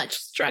so much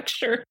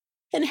structure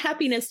and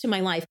happiness to my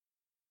life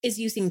is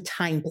using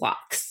time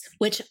blocks,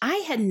 which I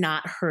had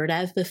not heard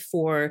of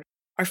before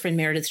our friend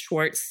Meredith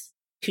Schwartz,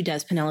 who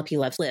does Penelope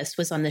Loves Lists,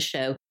 was on the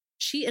show.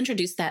 She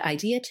introduced that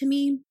idea to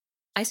me.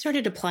 I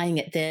started applying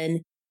it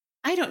then.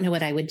 I don't know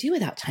what I would do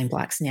without time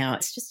blocks now.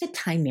 It's just a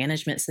time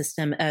management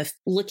system of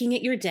looking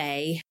at your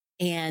day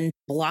and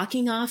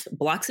blocking off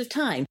blocks of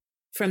time.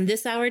 From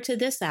this hour to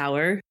this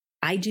hour,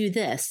 I do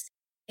this.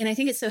 And I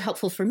think it's so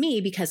helpful for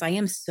me because I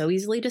am so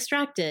easily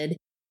distracted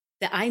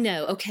that I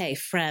know, okay,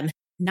 from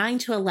 9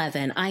 to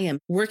 11, I am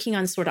working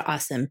on Sorta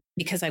Awesome.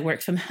 Because I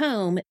work from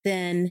home,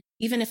 then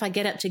even if I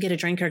get up to get a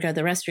drink or go to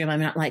the restroom, I'm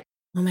not like,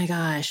 oh my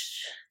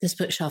gosh, this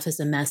bookshelf is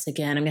a mess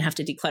again. I'm going to have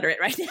to declutter it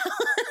right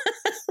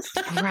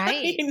now.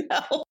 Right.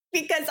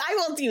 Because I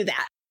will do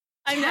that.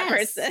 I'm that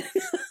person.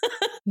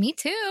 Me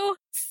too.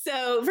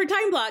 So for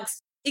time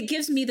blocks, it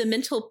gives me the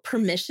mental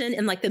permission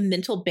and like the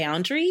mental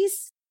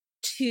boundaries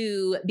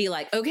to be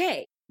like,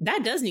 okay,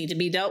 that does need to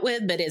be dealt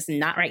with, but it's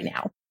not right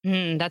now.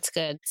 That's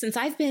good. Since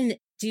I've been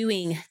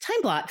doing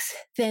time blocks,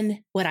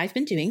 then what I've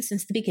been doing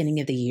since the beginning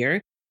of the year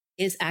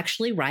is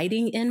actually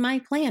writing in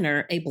my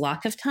planner a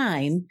block of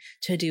time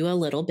to do a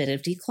little bit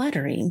of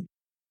decluttering.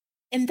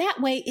 And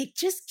that way, it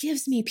just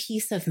gives me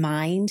peace of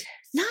mind,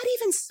 not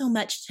even so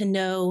much to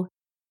know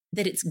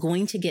that it's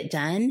going to get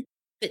done,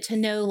 but to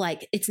know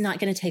like it's not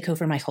going to take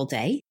over my whole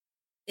day.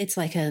 It's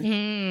like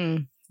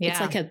it's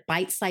like a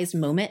bite-sized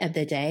moment of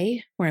the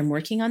day where I'm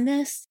working on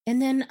this.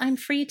 And then I'm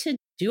free to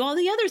do all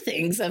the other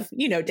things of,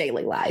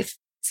 daily life.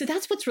 So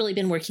that's what's really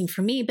been working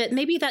for me. But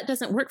maybe that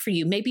doesn't work for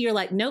you. Maybe you're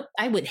like, nope,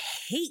 I would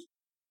hate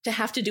to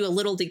have to do a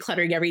little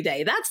decluttering every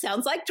day. That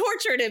sounds like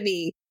torture to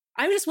me.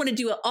 I just want to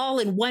do it all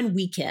in one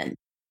weekend.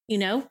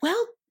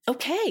 Well,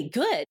 okay,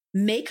 good.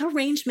 Make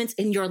arrangements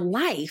in your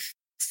life.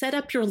 Set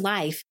up your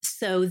life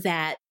so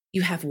that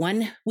you have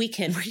one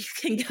weekend where you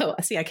can go.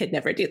 See, I could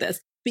never do this,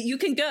 but you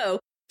can go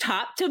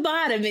top to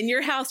bottom in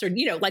your house or,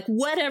 like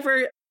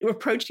whatever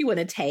approach you want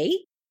to take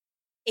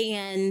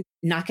and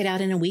knock it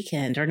out in a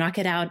weekend or knock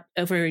it out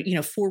over,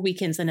 4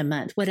 weekends in a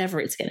month, whatever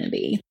it's going to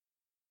be.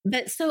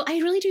 But so I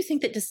really do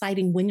think that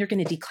deciding when you're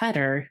going to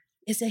declutter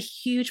is a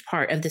huge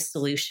part of the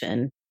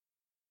solution.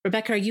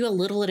 Rebecca, are you a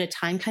little at a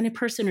time kind of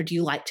person, or do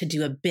you like to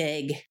do a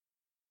big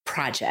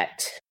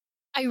project?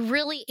 I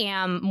really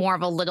am more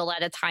of a little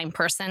at a time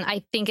person.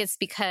 I think it's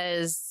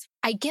because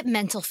I get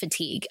mental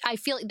fatigue. I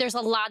feel like there's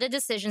a lot of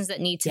decisions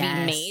that need to be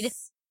made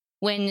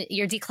when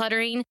you're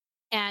decluttering,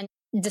 and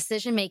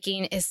decision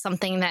making is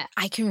something that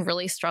I can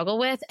really struggle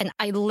with. And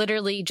I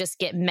literally just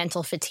get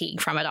mental fatigue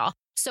from it all.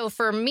 So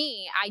for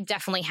me, I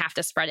definitely have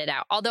to spread it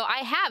out. Although I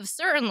have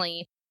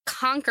certainly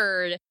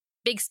conquered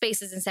big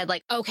spaces and said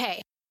like,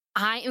 okay,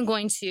 I am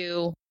going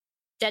to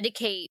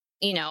dedicate,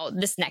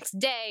 this next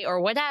day or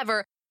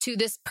whatever to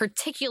this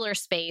particular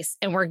space,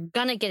 and we're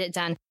going to get it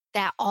done.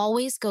 That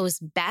always goes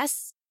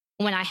best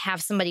when I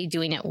have somebody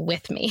doing it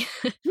with me.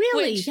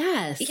 Really?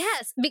 Yes.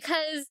 Yes,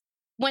 because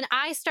when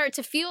I start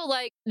to feel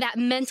like that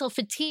mental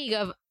fatigue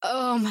of,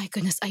 oh my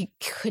goodness, I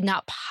could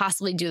not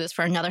possibly do this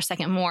for another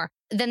second more,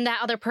 then that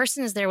other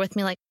person is there with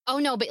me like, oh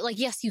no, but like,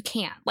 yes, you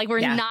can. Like,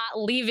 we're not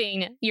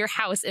leaving your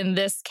house in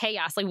this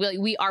chaos. Like,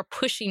 we are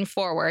pushing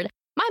forward.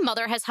 My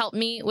mother has helped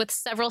me with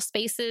several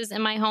spaces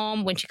in my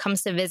home. When she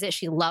comes to visit,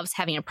 she loves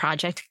having a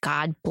project.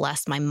 God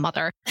bless my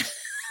mother.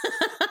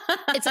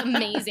 It's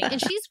amazing. And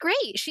she's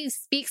great. She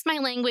speaks my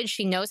language.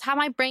 She knows how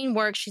my brain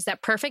works. She's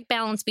that perfect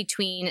balance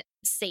between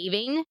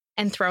saving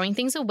and throwing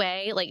things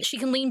away. Like, she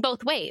can lean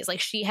both ways. Like,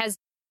 she has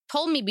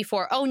told me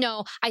before, oh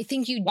no, I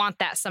think you want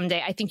that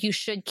someday. I think you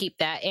should keep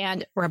that.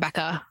 And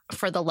Rebecca,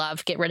 for the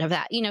love, get rid of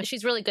that.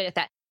 She's really good at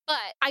that. But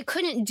I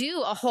couldn't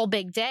do a whole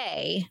big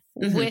day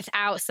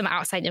without some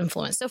outside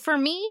influence. So for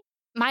me,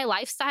 my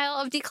lifestyle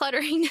of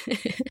decluttering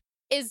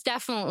is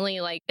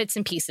definitely like bits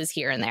and pieces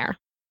here and there.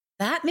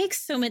 That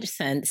makes so much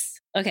sense.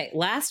 Okay,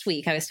 last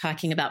week I was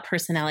talking about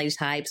personality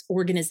types,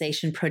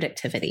 organization,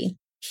 productivity.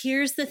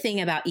 Here's the thing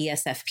about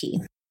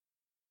ESFP.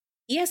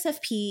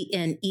 ESFP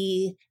and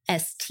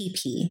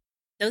ESTP,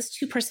 those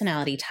two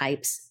personality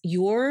types,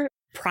 your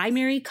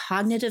primary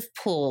cognitive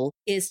pull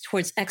is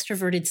towards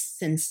extroverted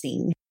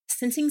sensing.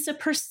 Sensing is a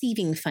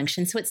perceiving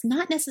function. So it's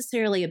not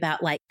necessarily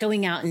about like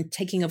going out and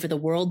taking over the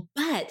world.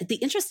 But the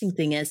interesting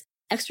thing is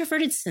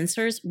extroverted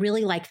sensors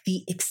really like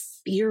the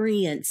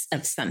experience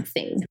of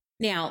something.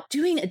 Now,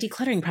 doing a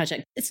decluttering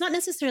project, it's not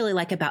necessarily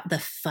like about the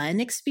fun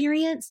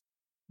experience,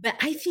 but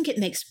I think it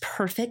makes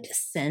perfect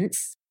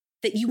sense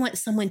that you want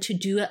someone to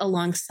do it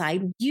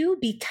alongside you,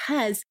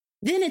 because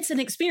then it's an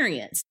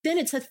experience. Then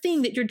it's a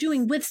thing that you're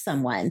doing with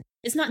someone.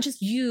 It's not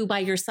just you by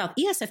yourself.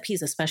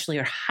 ESFPs especially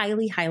are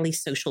highly, highly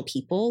social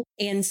people.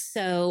 And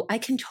so I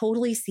can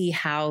totally see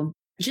how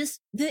just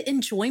the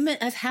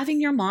enjoyment of having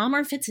your mom, or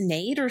if it's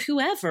Nate or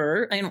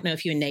whoever, I don't know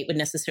if you and Nate would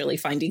necessarily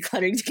find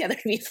decluttering together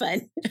to be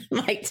fun.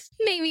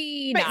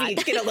 Maybe not.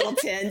 Might get a little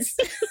tense.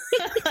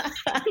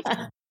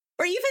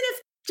 Or even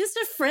if just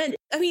a friend.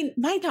 I mean,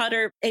 my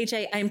daughter,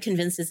 AJ, I'm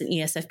convinced is an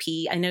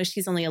ESFP. I know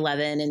she's only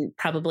 11 and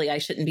probably I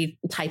shouldn't be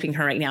typing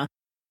her right now.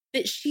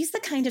 But she's the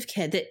kind of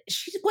kid that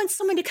she wants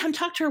someone to come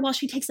talk to her while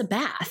she takes a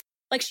bath.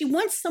 Like, she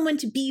wants someone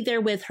to be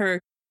there with her,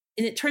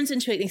 and it turns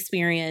into an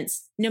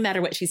experience no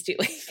matter what she's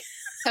doing.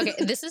 Okay,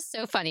 this is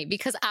so funny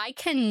because I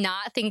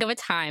cannot think of a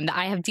time that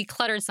I have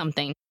decluttered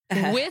something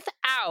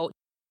without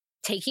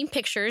taking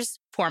pictures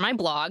for my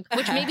blog,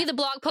 which maybe the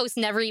blog post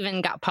never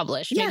even got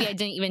published. Maybe I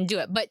didn't even do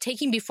it, but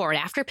taking before and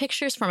after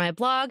pictures for my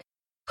blog,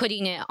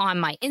 putting it on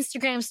my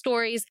Instagram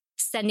stories,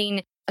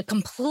 sending a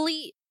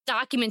complete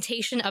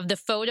documentation of the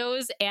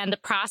photos and the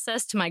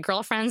process to my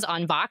girlfriends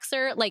on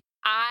Voxer. Like,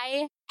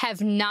 I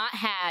have not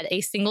had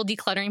a single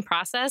decluttering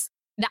process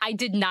that I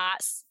did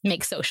not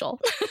make social.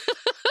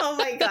 Oh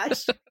my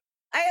gosh.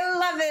 I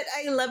love it.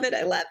 I love it.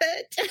 I love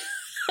it.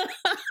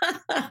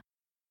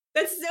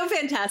 That's so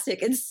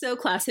fantastic and so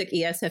classic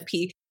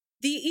ESFP.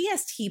 The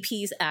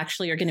ESTPs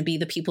actually are going to be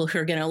the people who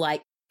are going to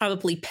like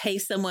probably pay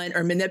someone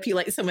or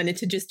manipulate someone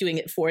into just doing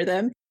it for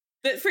them.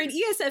 But for an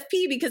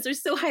ESFP, because they're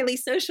so highly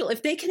social,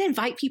 if they can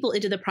invite people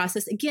into the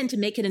process, again, to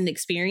make it an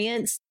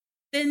experience,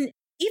 then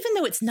even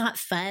though it's not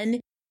fun,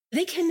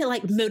 they can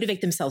like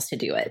motivate themselves to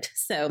do it.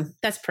 So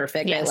that's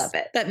perfect. Yes. I love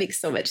it. That makes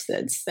so much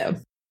sense. So,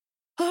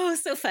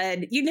 so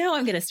fun.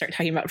 I'm going to start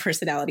talking about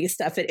personality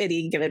stuff at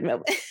any given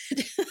moment.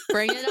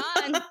 Bring it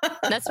on.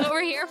 That's what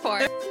we're here for.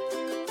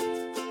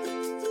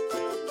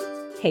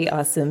 Hey,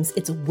 Awesomes,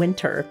 it's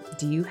winter.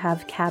 Do you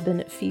have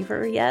cabin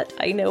fever yet?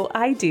 I know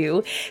I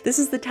do. This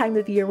is the time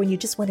of year when you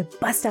just want to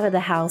bust out of the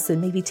house and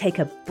maybe take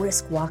a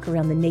brisk walk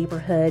around the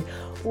neighborhood,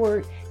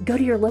 or go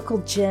to your local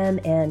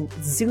gym and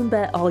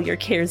Zumba all your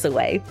cares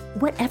away.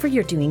 Whatever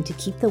you're doing to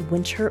keep the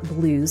winter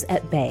blues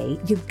at bay,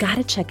 you've got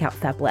to check out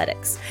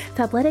Fabletics.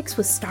 Fabletics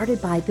was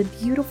started by the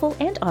beautiful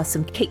and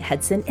awesome Kate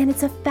Hudson, and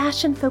it's a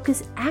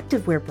fashion-focused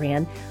activewear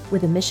brand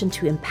with a mission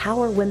to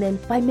empower women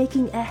by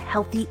making a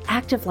healthy,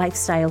 active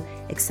lifestyle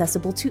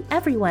accessible to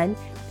everyone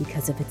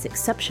because of its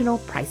exceptional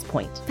price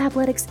point.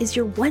 Fabletics is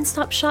your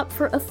one-stop shop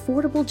for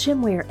affordable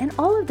gym wear, and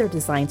all of their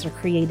designs are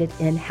created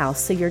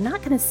in-house, so you're not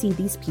going to see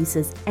these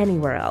pieces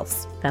anywhere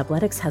else.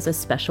 Fabletics has a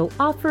special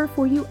offer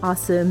for you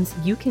awesomes.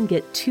 You can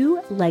get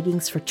 2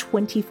 leggings for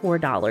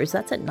 $24.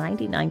 That's a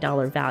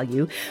 $99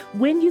 value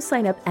when you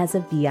sign up as a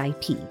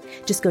VIP.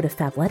 Just go to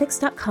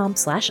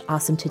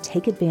fabletics.com/awesome to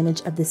take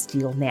advantage of this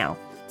deal now.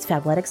 It's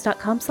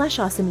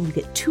fabletics.com/awesome and you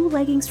get 2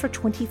 leggings for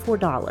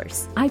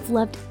 $24. I've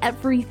loved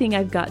everything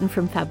I've gotten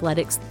from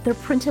Fabletics. Their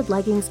printed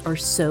leggings are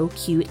so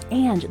cute,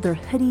 and their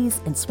hoodies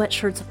and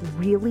sweatshirts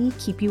really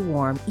keep you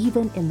warm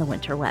even in the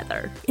winter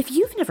weather. If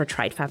you've never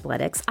tried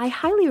Fabletics, I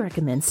highly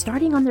recommend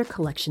starting on their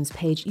collections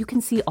page. You can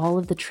see all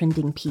of the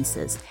trending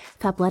pieces.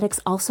 Fabletics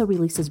also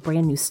releases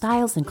brand new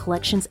styles and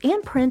collections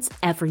and prints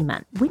every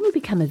month. When you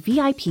become a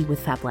VIP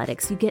with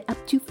Fabletics, you get up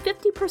to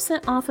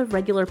 50% off of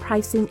regular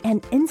pricing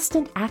and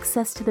instant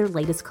access to their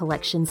latest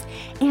collections,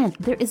 and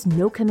there is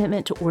no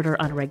commitment to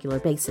order on a regular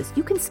basis.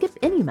 You can skip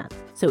any month.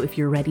 So if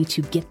you're ready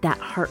to get that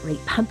heart rate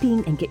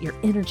pumping and get your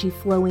energy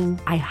flowing,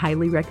 I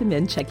highly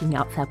recommend checking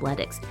out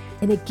Fabletics.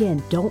 And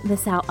again, don't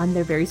miss out on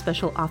their very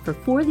special offer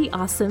for the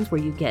awesomes, where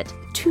you get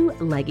 2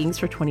 leggings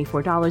for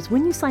 $24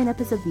 when you sign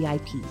up as a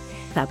VIP.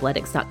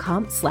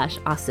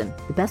 Fabletics.com/awesome.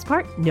 The best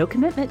part, no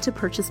commitment to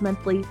purchase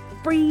monthly,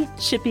 free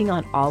shipping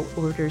on all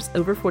orders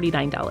over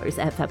 $49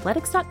 at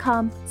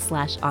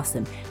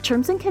fabletics.com/awesome.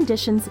 Terms and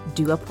conditions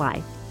do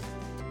apply.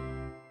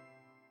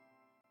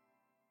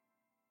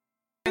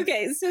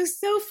 Okay,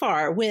 so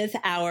far with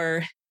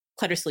our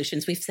clutter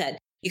solutions, we've said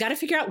you got to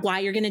figure out why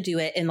you're going to do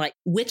it and like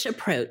which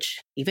approach,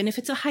 even if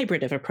it's a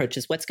hybrid of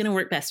approaches, what's going to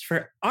work best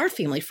for our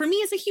family, for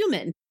me as a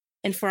human,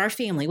 and for our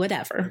family,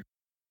 whatever.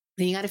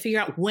 Then you got to figure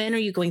out, when are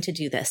you going to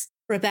do this?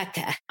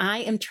 Rebecca, I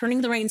am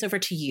turning the reins over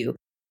to you,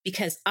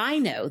 because I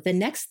know the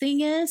next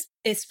thing is,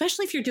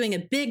 especially if you're doing a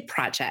big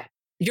project,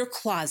 your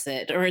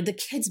closet or the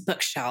kids'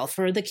 bookshelf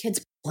or the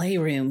kids'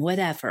 playroom,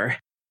 whatever,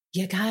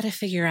 you got to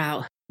figure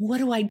out, what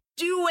do I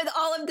do with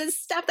all of this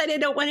stuff that I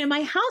don't want in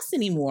my house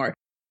anymore?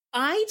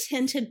 I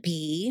tend to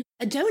be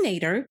a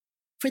donator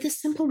for the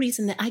simple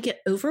reason that I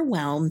get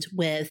overwhelmed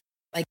with,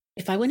 like,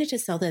 if I wanted to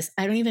sell this,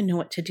 I don't even know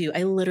what to do.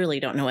 I literally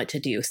don't know what to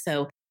do.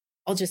 So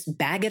I'll just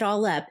bag it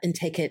all up and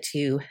take it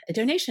to a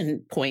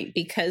donation point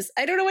because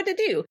I don't know what to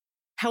do.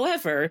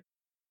 However,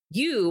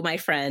 you, my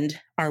friend,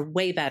 are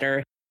way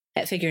better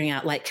at figuring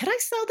out, like, could I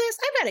sell this?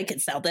 I bet I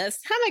could sell this.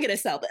 How am I going to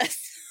sell this?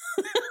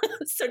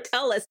 So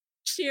tell us,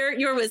 share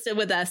your wisdom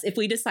with us if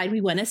we decide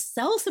we want to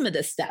sell some of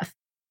this stuff.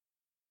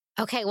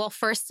 Okay, well,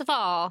 first of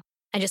all,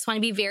 I just want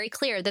to be very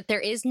clear that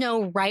there is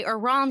no right or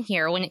wrong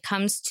here when it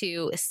comes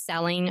to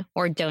selling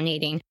or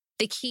donating.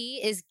 The key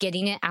is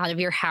getting it out of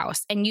your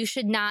house, and you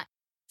should not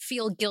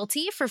feel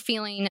guilty for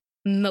feeling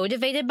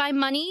motivated by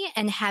money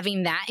and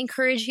having that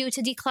encourage you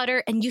to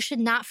declutter. And you should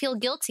not feel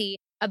guilty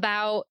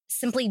about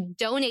simply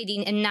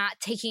donating and not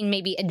taking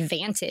maybe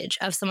advantage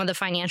of some of the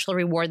financial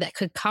reward that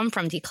could come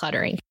from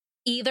decluttering.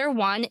 Either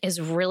one is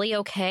really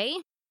okay.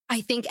 I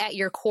think at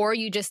your core,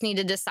 you just need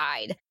to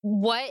decide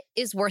what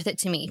is worth it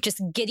to me.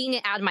 Just getting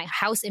it out of my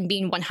house and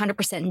being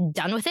 100%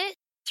 done with it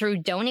through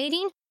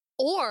donating,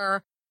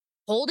 or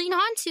holding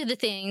on to the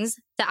things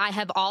that I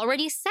have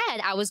already said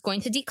I was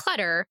going to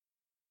declutter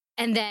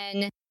and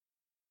then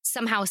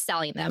somehow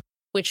selling them,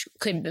 which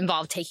could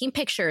involve taking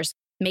pictures,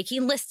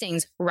 making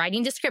listings,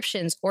 writing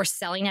descriptions, or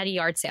selling at a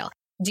yard sale.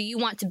 Do you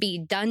want to be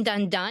done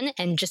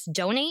and just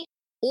donate?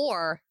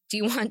 Or do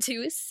you want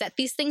to set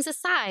these things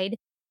aside?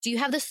 Do you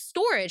have the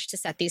storage to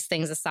set these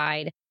things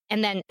aside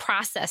and then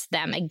process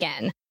them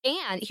again?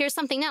 And here's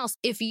something else.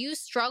 If you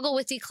struggle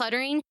with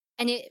decluttering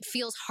and it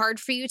feels hard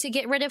for you to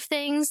get rid of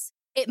things,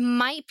 it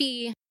might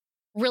be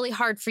really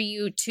hard for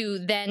you to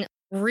then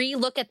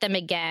re-look at them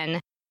again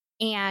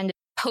and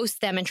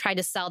post them and try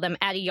to sell them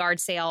at a yard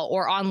sale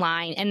or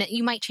online, and that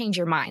you might change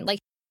your mind. Like,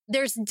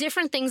 there's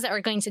different things that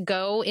are going to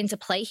go into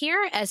play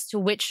here as to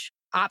which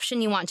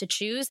option you want to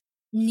choose.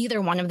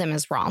 Neither one of them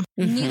is wrong.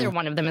 Mm-hmm. Neither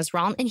one of them is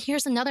wrong. And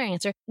here's another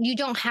answer. You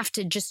don't have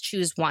to just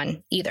choose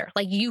one either.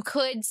 Like, you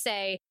could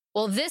say,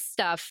 well, this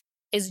stuff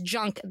is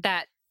junk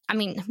that, I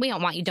mean, we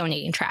don't want you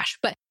donating trash,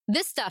 but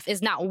this stuff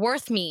is not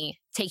worth me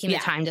taking the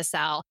time to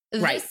sell.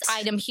 Right. This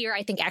item here,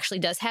 I think actually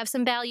does have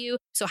some value.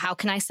 So how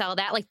can I sell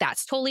that? Like,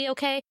 that's totally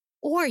okay.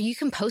 Or you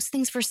can post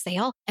things for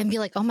sale and be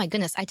like, oh my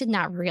goodness, I did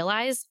not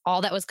realize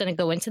all that was going to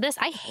go into this.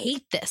 I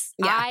hate this.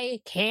 Yeah. I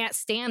can't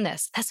stand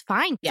this. That's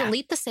fine. Yeah.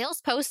 Delete the sales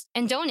post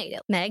and donate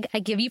it. Meg, I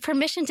give you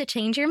permission to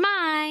change your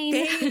mind.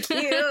 Thank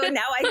you.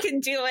 Now I can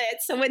do it.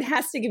 Someone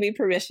has to give me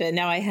permission.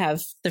 Now I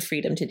have the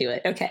freedom to do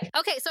it. Okay.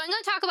 Okay. So I'm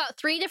going to talk about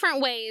 3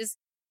 different ways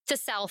to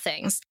sell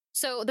things.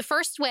 So the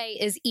first way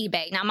is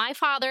eBay. Now, my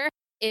father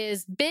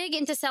is big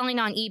into selling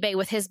on eBay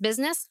with his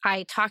business.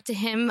 I talked to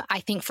him,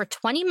 I think, for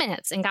 20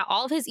 minutes and got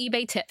all of his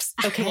eBay tips.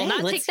 Okay, will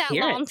not take that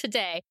long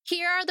today.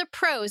 Here are the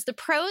pros. The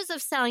pros of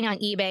selling on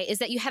eBay is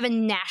that you have a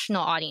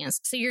national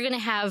audience. So you're going to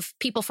have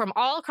people from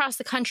all across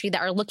the country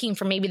that are looking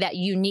for maybe that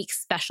unique,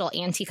 special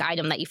antique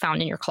item that you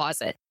found in your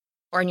closet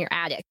or in your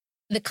attic.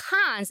 The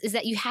cons is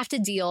that you have to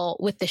deal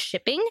with the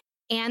shipping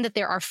and that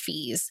there are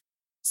fees.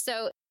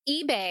 So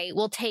eBay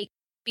will take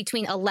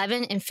between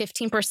 11 and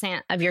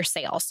 15% of your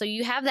sales. So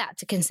you have that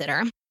to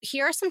consider.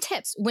 Here are some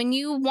tips. When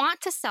you want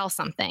to sell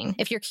something,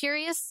 if you're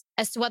curious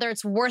as to whether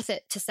it's worth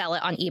it to sell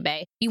it on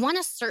eBay, you want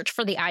to search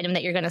for the item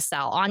that you're going to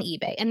sell on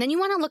eBay. And then you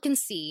want to look and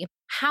see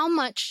how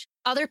much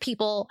other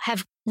people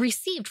have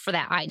received for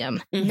that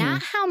item,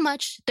 not how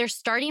much their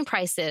starting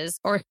prices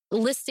or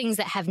listings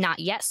that have not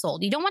yet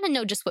sold. You don't want to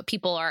know just what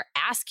people are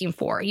asking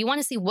for. You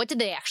want to see what did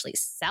they actually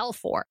sell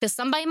for? Because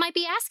somebody might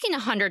be asking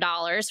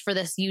 $100 for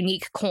this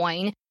unique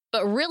coin,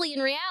 but really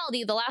in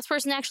reality, the last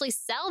person to actually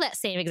sell that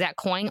same exact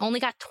coin only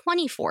got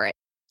 20 for it.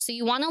 So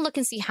you want to look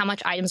and see how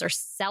much items are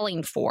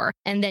selling for,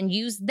 and then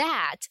use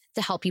that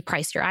to help you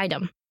price your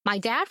item. My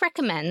dad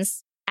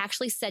recommends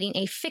actually setting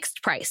a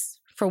fixed price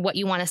for what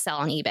you want to sell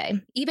on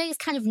eBay. eBay is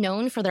kind of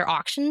known for their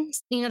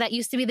auctions. You know, that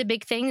used to be the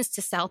big thing, is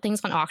to sell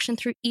things on auction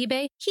through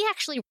eBay. He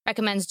actually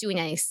recommends doing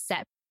a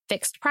set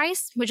fixed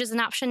price, which is an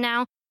option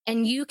now.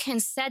 And you can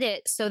set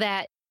it so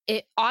that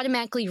it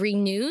automatically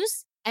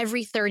renews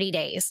every 30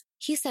 days.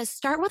 He says,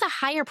 start with a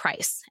higher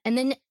price. And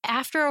then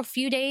after a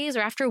few days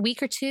or after a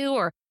week or two,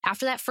 or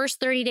after that first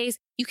 30 days,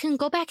 you can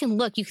go back and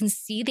look. You can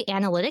see the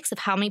analytics of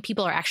how many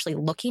people are actually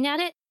looking at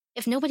it.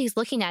 If nobody's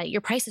looking at it,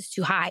 your price is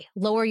too high.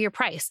 Lower your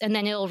price, and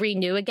then it'll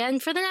renew again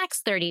for the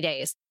next 30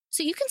 days.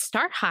 So you can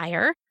start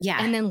higher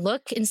and then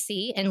look and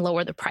see and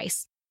lower the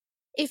price.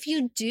 If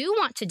you do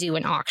want to do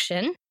an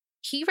auction,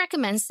 he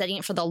recommends setting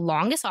it for the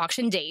longest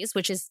auction days,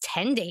 which is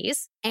 10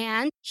 days.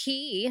 And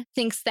he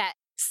thinks that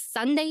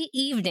Sunday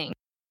evening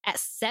at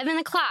 7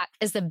 o'clock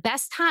is the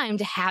best time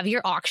to have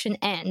your auction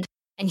end.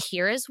 And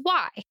here is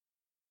why.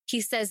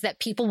 He says that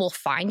people will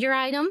find your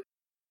item.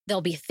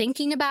 They'll be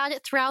thinking about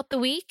it throughout the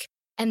week.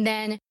 And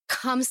then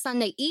come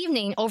Sunday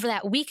evening, over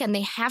that weekend,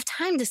 they have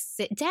time to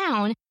sit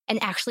down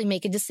and actually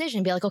make a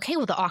decision. Be like, okay,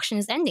 well, the auction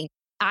is ending.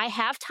 I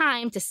have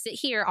time to sit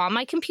here on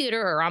my computer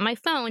or on my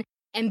phone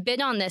and bid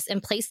on this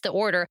and place the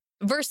order,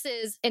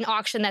 versus an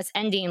auction that's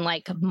ending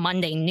like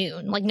Monday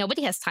noon. Like,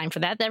 nobody has time for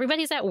that.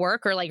 Everybody's at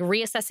work or like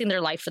reassessing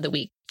their life for the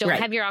week. Don't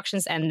have your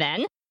auctions end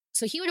then.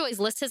 So he would always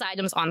list his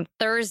items on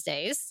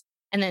Thursdays,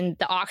 and then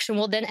the auction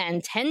will then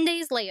end 10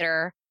 days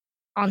later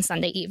on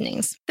Sunday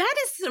evenings. That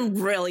is some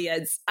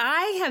brilliance.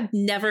 I have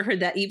never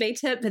heard that eBay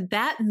tip, but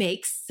that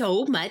makes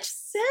so much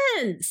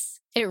sense.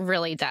 It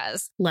really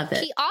does. Love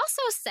it. He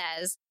also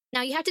says,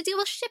 now you have to deal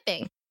with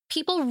shipping.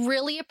 People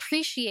really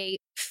appreciate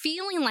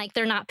feeling like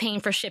they're not paying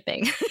for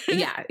shipping.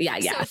 Yeah.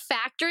 So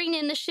factoring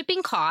in the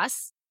shipping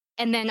costs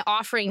and then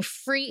offering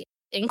free,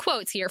 in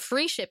quotes here,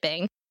 free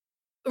shipping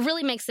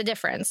really makes a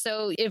difference.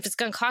 So if it's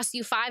going to cost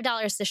you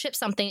 $5 to ship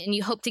something and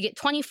you hope to get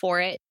 20 for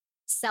it,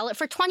 sell it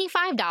for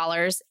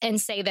 $25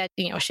 and say that,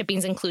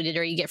 shipping's included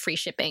or you get free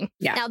shipping.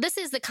 Yeah. Now, this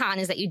is the con,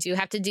 is that you do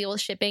have to deal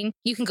with shipping.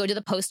 You can go to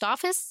the post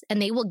office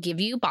and they will give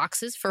you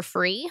boxes for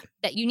free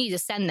that you need to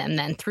send them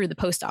then through the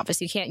post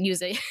office. You can't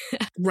use a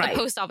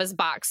post office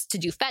box to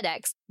do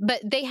FedEx,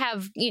 but they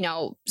have,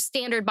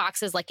 standard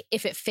boxes, like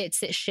if it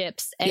fits, it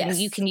ships, and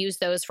you can use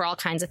those for all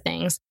kinds of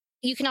things.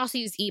 You can also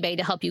use eBay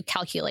to help you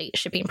calculate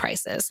shipping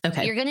prices.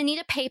 Okay. You're going to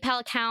need a PayPal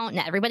account.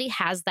 Not everybody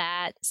has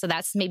that. So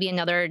that's maybe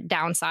another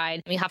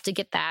downside. You have to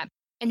get that.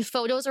 And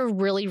photos are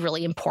really,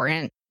 really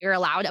important. You're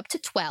allowed up to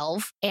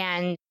 12.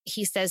 And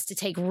he says to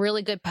take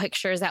really good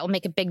pictures. That will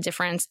make a big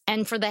difference.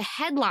 And for the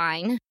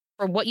headline,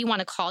 for what you want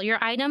to call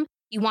your item,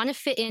 you want to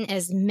fit in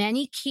as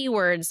many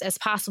keywords as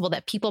possible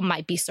that people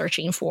might be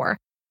searching for.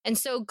 And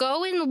so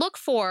go and look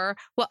for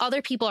what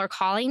other people are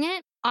calling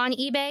it on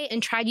eBay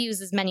and try to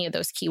use as many of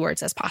those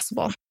keywords as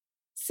possible.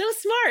 So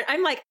smart.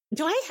 I'm like,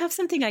 do I have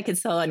something I could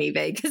sell on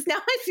eBay? Because now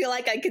I feel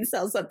like I can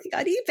sell something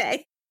on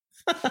eBay.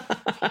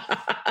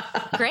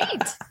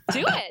 Great.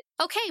 Do it.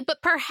 Okay, but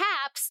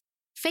perhaps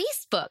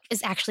Facebook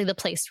is actually the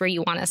place where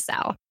you want to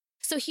sell.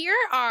 So here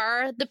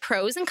are the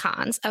pros and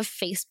cons of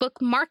Facebook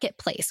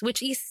Marketplace,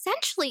 which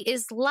essentially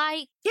is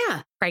like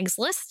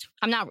Craigslist.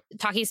 I'm not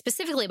talking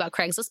specifically about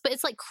Craigslist, but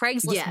it's like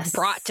Craigslist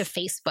brought to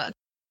Facebook.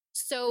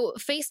 So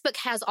Facebook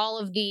has all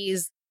of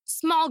these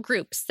small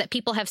groups that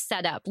people have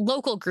set up,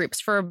 local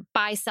groups for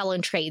buy, sell,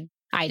 and trade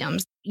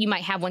items. You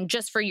might have one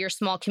just for your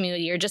small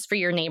community or just for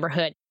your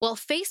neighborhood. Well,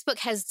 Facebook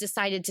has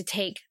decided to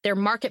take their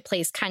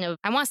marketplace kind of,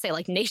 I want to say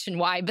like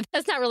nationwide, but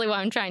that's not really what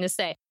I'm trying to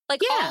say.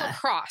 Like all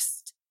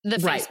across the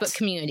Facebook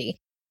community.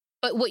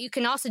 But what you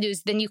can also do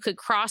is then you could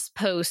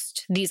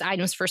cross-post these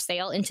items for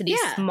sale into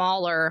these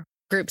smaller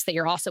groups that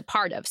you're also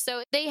part of.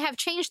 So they have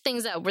changed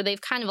things up where they've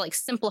kind of like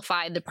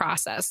simplified the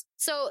process.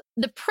 So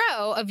the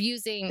pro of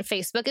using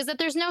Facebook is that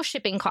there's no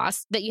shipping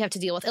costs that you have to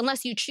deal with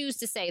unless you choose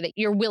to say that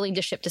you're willing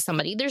to ship to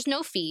somebody. There's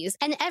no fees.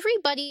 And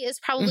everybody is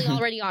probably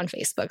already on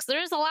Facebook. So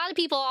there's a lot of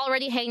people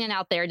already hanging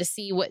out there to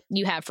see what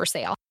you have for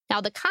sale.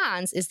 Now, the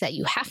cons is that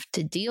you have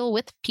to deal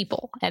with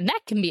people, and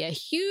that can be a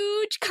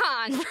huge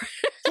con.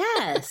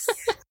 Yes.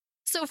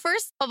 So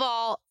first of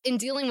all, in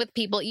dealing with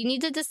people, you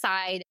need to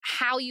decide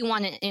how you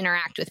want to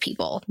interact with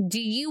people. Do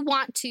you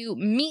want to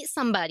meet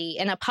somebody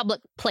in a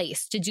public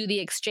place to do the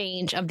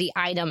exchange of the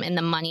item and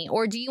the money?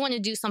 Or do you want to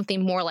do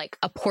something more like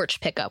a porch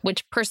pickup,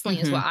 which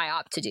personally is what I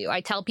opt to do. I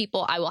tell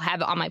people I will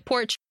have it on my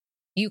porch.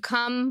 You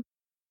come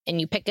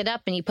and you pick it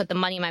up and you put the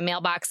money in my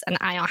mailbox and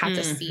I don't have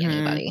to see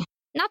anybody.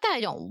 Not that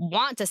I don't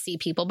want to see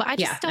people, but I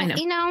just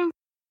don't,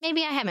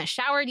 maybe I haven't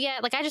showered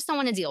yet. Like, I just don't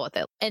want to deal with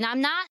it. And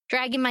I'm not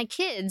dragging my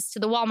kids to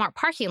the Walmart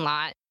parking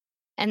lot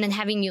and then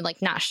having you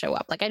like not show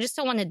up. Like, I just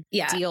don't want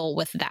to deal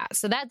with that.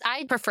 So that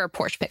I prefer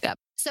porch pickup.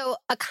 So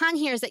a con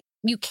here is that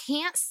you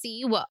can't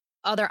see what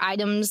other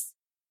items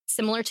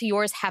similar to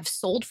yours have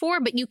sold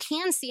for, but you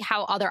can see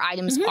how other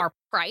items are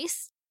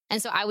priced.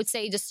 And so I would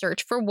say just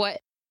search for what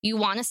you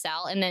want to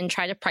sell and then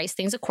try to price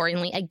things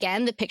accordingly.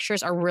 Again, the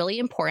pictures are really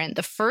important.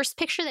 The first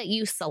picture that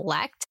you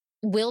select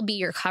will be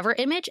your cover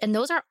image, and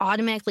those are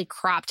automatically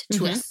cropped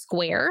to a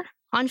square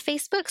on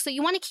Facebook. So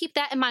you want to keep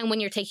that in mind when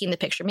you're taking the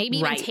picture. Maybe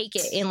even take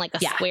it in like a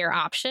square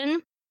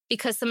option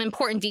because some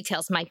important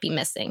details might be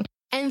missing.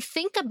 And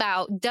think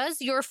about, does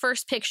your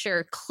first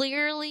picture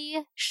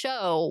clearly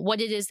show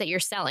what it is that you're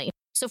selling?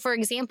 So for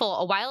example,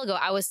 a while ago,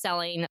 I was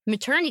selling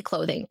maternity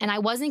clothing and I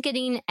wasn't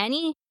getting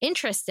any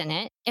interest in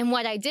it. And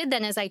what I did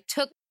then is I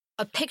took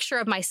a picture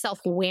of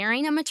myself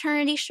wearing a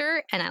maternity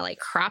shirt and I like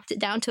cropped it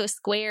down to a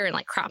square and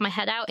like cropped my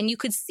head out. And you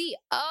could see,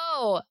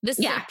 oh, this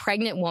is a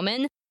pregnant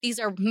woman. These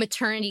are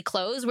maternity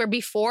clothes, where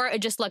before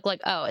it just looked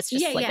like, oh, it's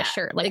just like a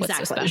shirt. Like, what's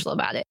so special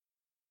about it?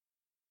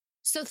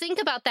 So think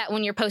about that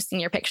when you're posting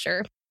your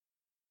picture.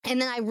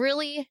 And then I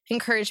really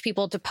encourage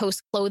people to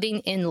post clothing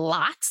in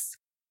lots.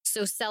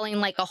 So selling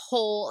like a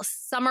whole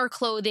summer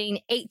clothing,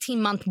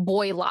 18-month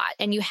boy lot.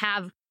 And you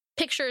have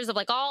pictures of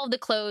like all of the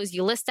clothes.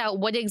 You list out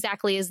what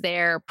exactly is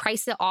there,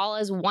 price it all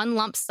as one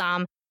lump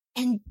sum,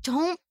 and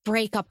don't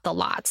break up the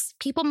lots.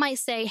 People might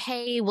say,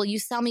 hey, will you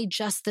sell me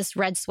just this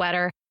red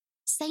sweater?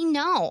 Say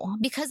no,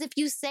 because if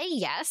you say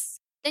yes,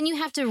 then you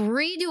have to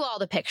redo all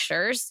the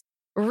pictures,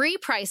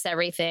 reprice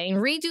everything,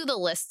 redo the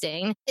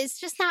listing. It's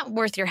just not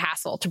worth your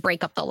hassle to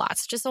break up the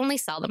lots. Just only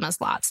sell them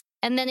as lots.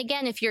 And then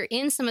again, if you're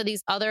in some of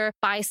these other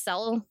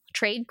buy-sell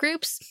trade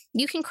groups,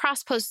 you can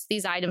cross-post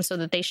these items so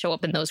that they show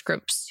up in those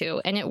groups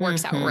too. And it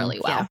works out really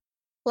well. Yeah.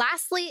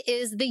 Lastly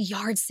is the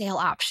yard sale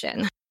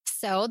option.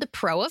 So the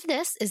pro of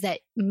this is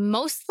that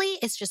mostly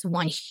it's just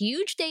one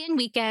huge day and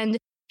weekend,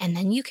 and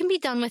then you can be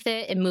done with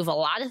it and move a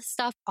lot of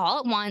stuff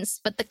all at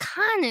once. But the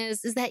con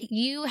is that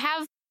you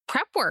have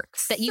prep work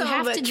that you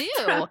have to do.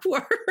 Prep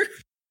work.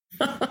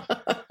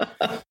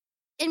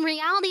 In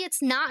reality,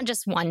 it's not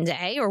just one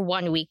day or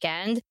one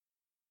weekend.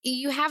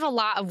 You have a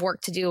lot of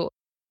work to do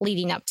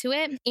leading up to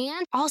it.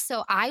 And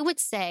also, I would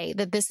say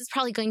that this is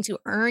probably going to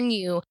earn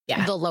you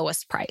the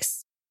lowest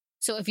price.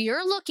 So if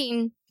you're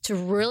looking to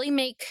really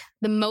make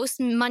the most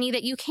money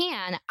that you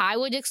can, I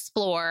would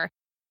explore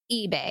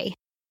eBay,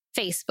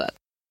 Facebook,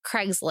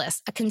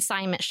 Craigslist, a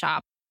consignment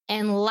shop,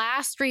 and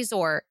last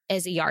resort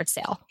is a yard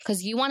sale,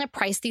 because you want to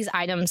price these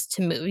items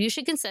to move. You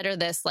should consider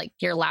this like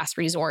your last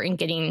resort in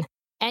getting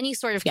any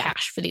sort of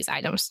cash for these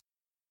items.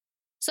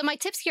 So my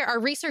tips here are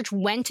research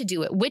when to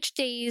do it. Which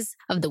days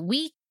of the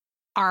week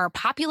are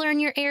popular in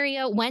your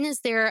area? When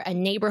is there a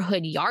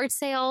neighborhood yard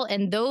sale?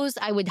 And those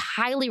I would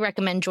highly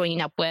recommend joining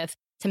up with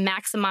to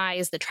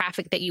maximize the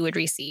traffic that you would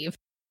receive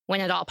when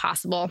at all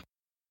possible.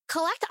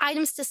 Collect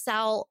items to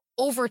sell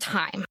over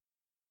time.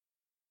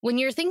 When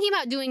you're thinking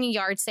about doing a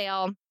yard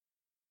sale,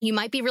 you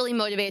might be really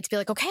motivated to be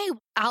like, okay,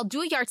 I'll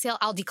do a yard sale.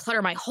 I'll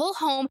declutter my whole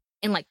home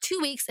in like 2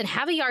 weeks and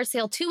have a yard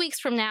sale 2 weeks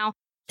from now.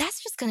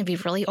 That's just going to be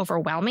really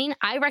overwhelming.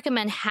 I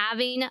recommend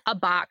having a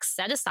box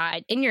set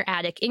aside in your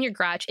attic, in your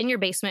garage, in your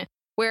basement,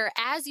 where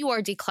as you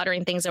are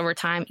decluttering things over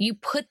time, you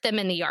put them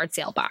in the yard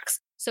sale box.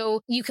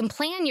 So you can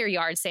plan your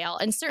yard sale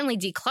and certainly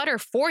declutter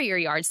for your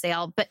yard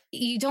sale, but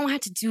you don't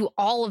have to do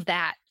all of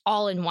that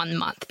all in 1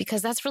 month,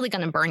 because that's really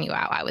going to burn you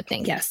out, I would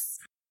think. Yes.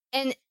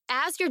 And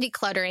as you're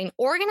decluttering,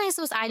 organize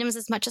those items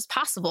as much as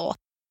possible.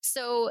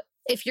 So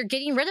if you're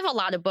getting rid of a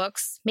lot of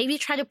books, maybe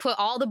try to put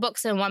all the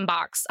books in one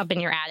box up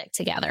in your attic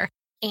together.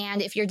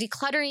 And if you're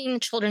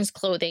decluttering children's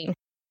clothing,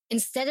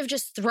 instead of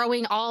just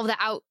throwing all of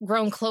the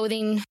outgrown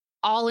clothing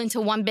all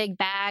into one big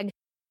bag,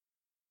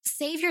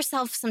 save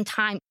yourself some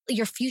time.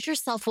 Your future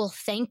self will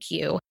thank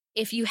you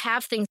if you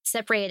have things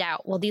separated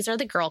out. Well, these are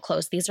the girl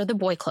clothes. These are the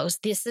boy clothes.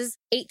 This is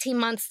 18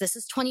 months. This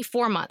is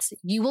 24 months.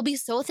 You will be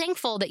so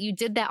thankful that you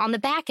did that on the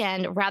back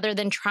end rather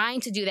than trying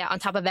to do that on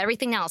top of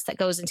everything else that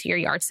goes into your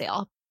yard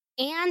sale.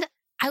 And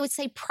I would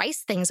say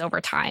price things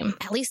over time,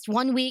 at least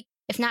 1 week,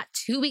 if not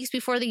 2 weeks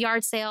before the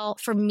yard sale.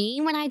 For me,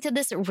 when I did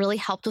this, it really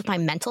helped with my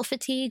mental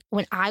fatigue.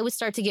 When I would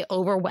start to get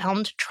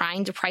overwhelmed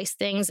trying to price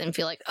things and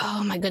feel like,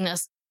 oh my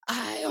goodness,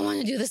 I don't want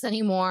to do this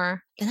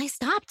anymore. Then I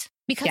stopped,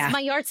 because my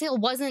yard sale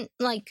wasn't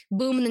like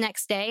boom the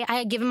next day. I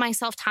had given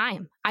myself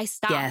time. I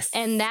stopped. Yes.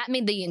 And that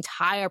made the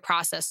entire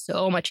process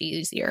so much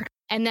easier.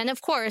 And then,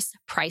 of course,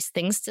 price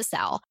things to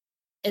sell.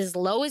 As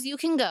low as you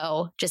can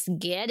go, just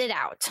get it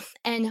out.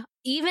 And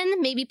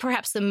even maybe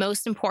perhaps the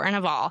most important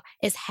of all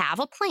is have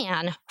a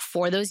plan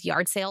for those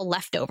yard sale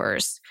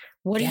leftovers.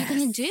 What are you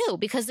going to do?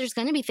 Because there's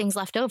going to be things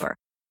left over.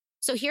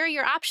 So here are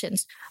your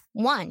options.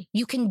 1,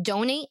 you can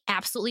donate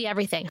absolutely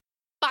everything.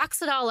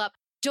 Box it all up.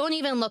 Don't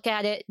even look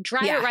at it.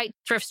 Drive it right to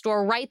thrift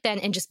store right then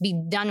and just be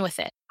done with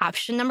it.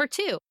 Option number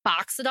 2,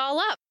 box it all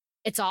up.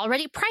 It's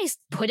already priced.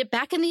 Put it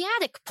back in the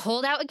attic. Pull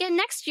it out again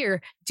next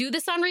year. Do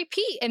this on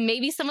repeat. And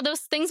maybe some of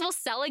those things will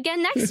sell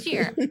again next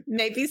year.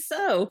 Maybe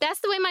so. That's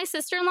the way my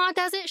sister-in-law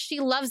does it. She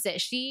loves it.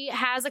 She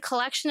has a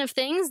collection of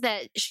things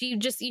that she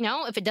just,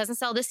 if it doesn't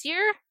sell this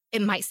year,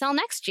 it might sell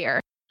next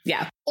year.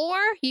 Yeah. Or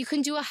you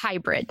can do a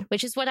hybrid,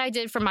 which is what I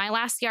did for my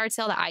last yard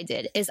sale that I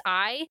did, is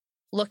I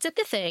looked at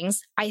the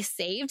things, I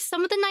saved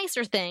some of the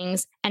nicer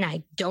things, and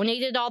I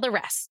donated all the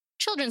rest.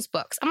 Children's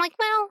books. I'm like,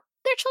 well,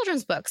 they're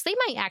children's books. They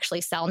might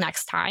actually sell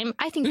next time.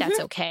 I think that's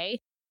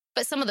okay.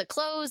 But some of the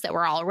clothes that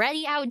were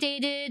already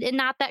outdated and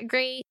not that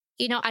great,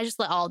 I just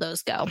let all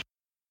those go.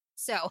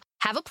 So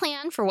have a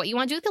plan for what you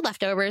want to do with the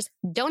leftovers,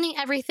 donate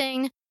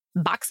everything,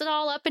 box it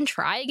all up and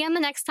try again the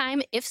next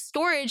time. If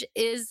storage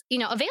is,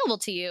 available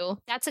to you,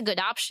 that's a good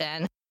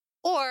option.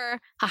 Or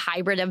a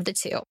hybrid of the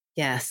two.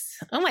 Yes.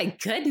 Oh my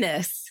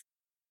goodness.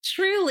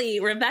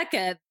 Truly,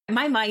 Rebecca,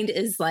 my mind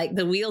is like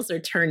the wheels are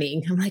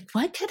turning. I'm like,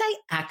 what could I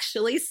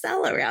actually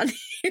sell around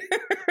here?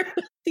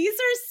 These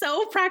are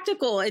so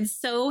practical and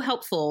so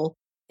helpful.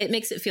 It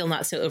makes it feel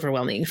not so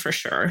overwhelming for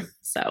sure.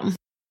 So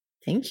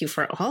thank you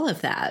for all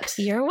of that.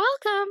 You're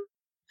welcome.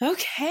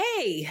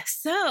 Okay.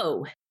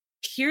 So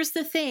here's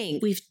the thing.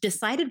 We've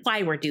decided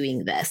why we're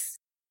doing this.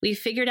 We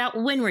figured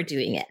out when we're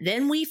doing it.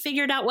 Then we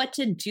figured out what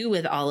to do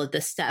with all of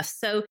this stuff.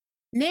 So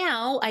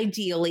now,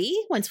 ideally,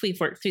 once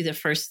we've worked through the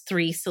first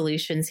 3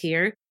 solutions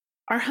here,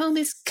 our home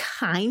is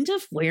kind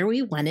of where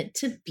we want it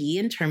to be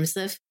in terms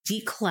of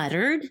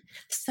decluttered.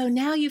 So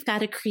now you've got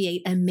to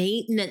create a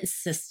maintenance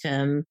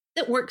system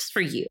that works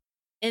for you.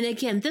 And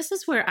again, this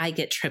is where I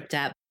get tripped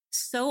up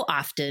so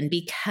often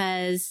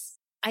because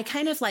I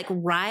kind of like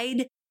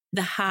ride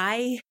the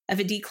high of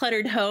a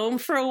decluttered home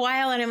for a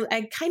while. And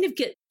I kind of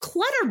get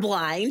clutter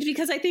blind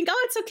because I think,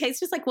 oh, it's okay. It's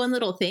just like one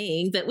little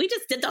thing, but we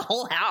just did the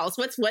whole house.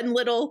 What's one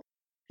little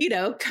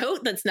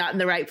coat that's not in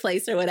the right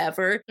place or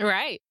whatever.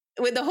 Right.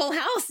 When the whole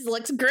house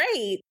looks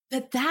great.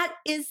 But that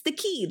is the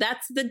key.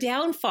 That's the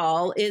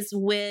downfall, is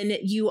when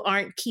you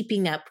aren't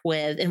keeping up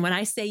with. And when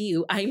I say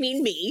you, I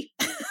mean me.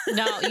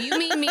 No, you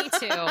mean me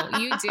too.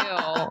 You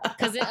do.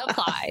 Because it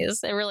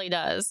applies. It really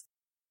does.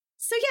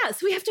 So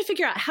we have to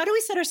figure out, how do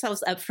we set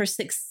ourselves up for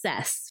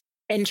success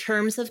in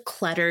terms of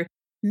clutter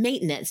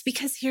maintenance?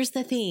 Because here's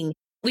the thing.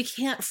 We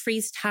can't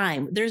freeze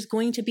time. There's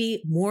going to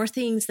be more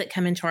things that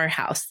come into our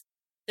house.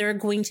 There are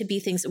going to be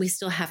things that we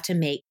still have to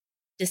make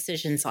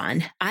decisions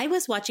on. I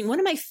was watching one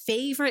of my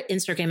favorite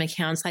Instagram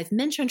accounts. I've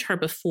mentioned her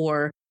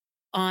before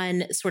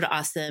on Sort of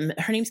Awesome.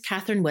 Her name's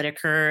Catherine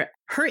Whitaker.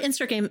 Her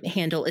Instagram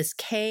handle is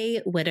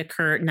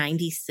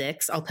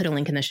kwhitaker96. I'll put a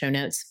link in the show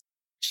notes.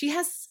 She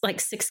has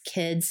like 6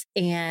 kids,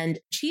 and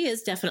she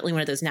is definitely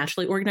one of those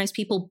naturally organized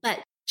people, but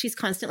she's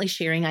constantly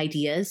sharing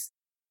ideas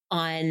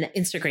on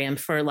Instagram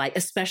for, like,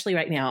 especially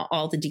right now,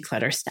 all the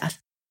declutter stuff.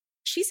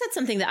 She said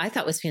something that I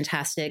thought was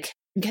fantastic,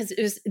 because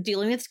it was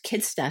dealing with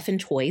kids' stuff and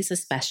toys,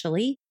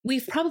 especially.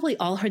 We've probably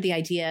all heard the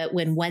idea,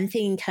 when one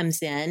thing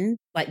comes in,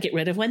 like, get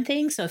rid of one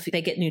thing. So if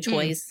they get new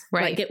toys,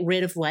 like, get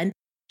rid of one.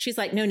 She's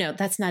like, no,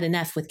 that's not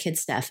enough with kids'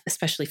 stuff,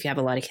 especially if you have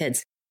a lot of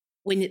kids.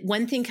 When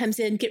one thing comes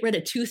in, get rid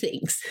of 2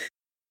 things.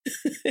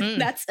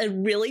 That's a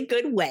really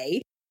good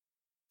way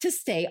to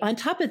stay on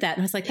top of that.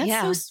 And I was like,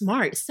 that's so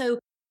smart. So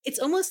it's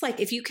almost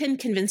like if you can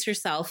convince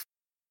yourself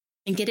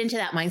and get into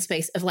that mind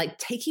space of like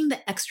taking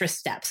the extra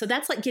step. So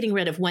that's like getting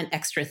rid of one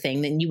extra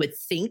thing than you would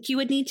think you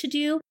would need to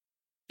do.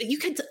 But you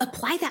could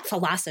apply that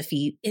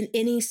philosophy in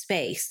any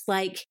space.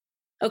 Like,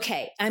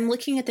 okay, I'm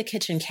looking at the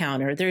kitchen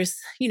counter. There's,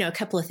 a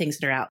couple of things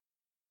that are out.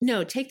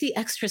 No, take the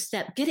extra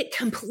step, get it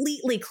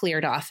completely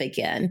cleared off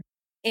again,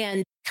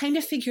 and kind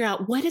of figure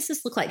out, what does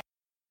this look like?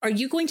 Are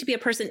you going to be a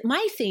person?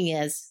 My thing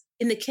is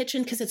in the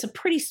kitchen, because it's a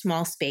pretty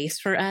small space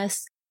for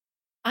us,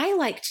 I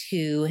like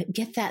to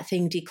get that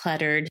thing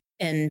decluttered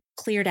and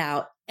cleared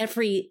out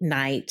every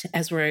night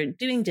as we're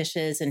doing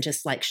dishes and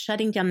just like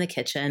shutting down the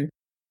kitchen,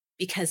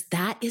 because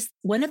that is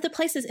one of the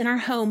places in our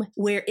home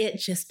where it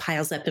just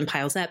piles up and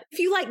piles up. If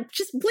you like,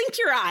 just blink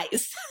your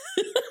eyes.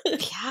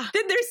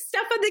 Then there's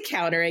stuff on the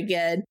counter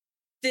again.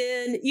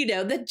 Then,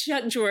 the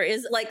junk drawer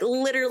is like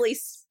literally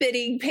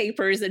spitting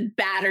papers and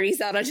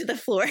batteries out onto the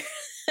floor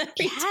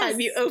every time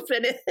you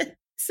open it.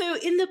 So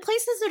in the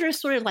places that are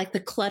sort of like the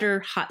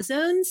clutter hot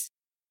zones,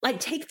 like,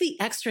 take the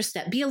extra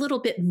step, be a little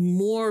bit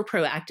more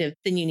proactive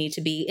than you need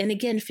to be. And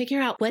again,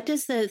 figure out, what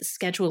does the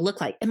schedule look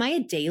like? Am I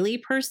a daily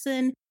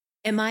person?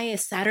 Am I a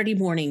Saturday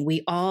morning?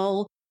 We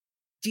all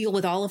deal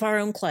with all of our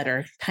own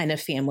clutter kind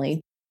of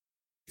family.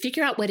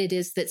 Figure out what it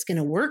is that's going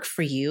to work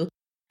for you.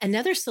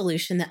 Another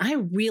solution that I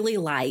really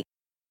like,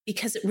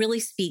 because it really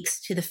speaks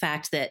to the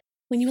fact that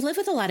when you live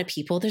with a lot of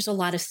people, there's a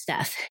lot of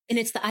stuff. And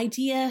it's the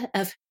idea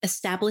of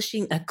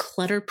establishing a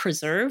clutter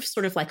preserve,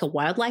 sort of like a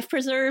wildlife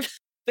preserve.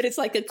 but it's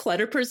like a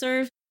clutter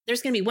preserve.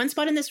 There's going to be one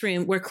spot in this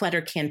room where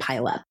clutter can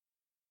pile up.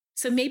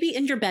 So maybe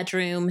in your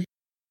bedroom,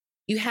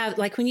 you have,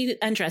 like when you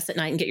undress at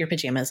night and get your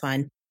pajamas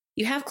on,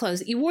 you have clothes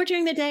that you wore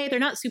during the day. They're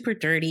not super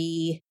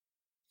dirty.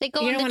 They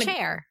go on the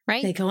chair,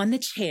 right? They go on the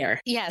chair.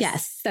 Yes.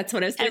 Yes, that's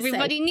what I was going to say.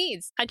 Everybody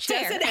needs a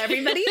chair. Doesn't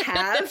everybody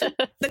have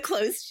the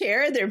clothes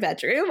chair in their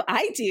bedroom?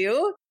 I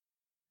do.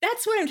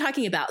 That's what I'm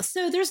talking about.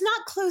 So there's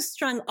not clothes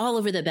strung all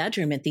over the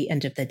bedroom at the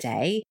end of the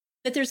day,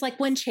 but there's like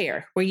one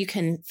chair where you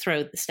can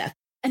throw the stuff.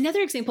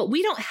 Another example,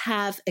 we don't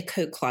have a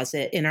coat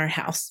closet in our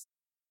house.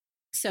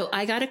 So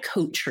I got a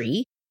coat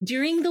tree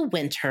during the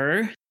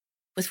winter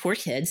with 4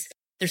 kids.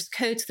 There's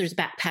coats, there's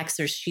backpacks,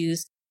 there's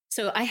shoes.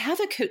 So I have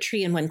a coat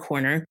tree in one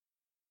corner,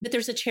 but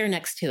there's a chair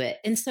next to it.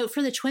 And so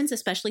for the twins,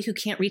 especially who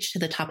can't reach to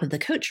the top of the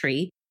coat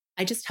tree,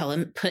 I just tell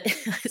them,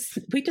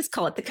 we just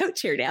call it the coat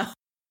chair now.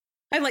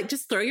 I'm like,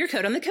 just throw your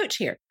coat on the coat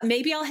chair.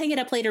 Maybe I'll hang it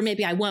up later.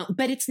 Maybe I won't,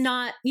 but it's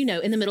not,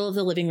 in the middle of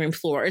the living room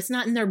floor. It's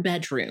not in their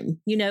bedroom.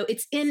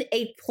 It's in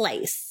a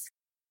place.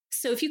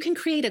 So if you can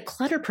create a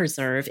clutter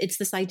preserve, it's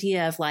this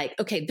idea of like,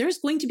 okay, there's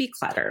going to be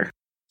clutter.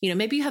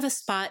 Maybe you have a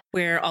spot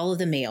where all of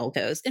the mail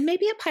goes and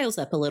maybe it piles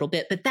up a little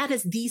bit, but that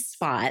is the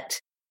spot.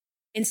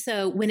 And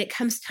so when it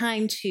comes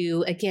time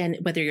to, again,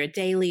 whether you're a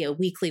daily, a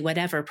weekly,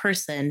 whatever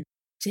person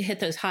to hit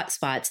those hot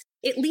spots,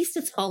 at least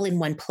it's all in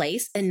one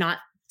place and not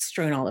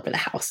strewn all over the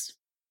house.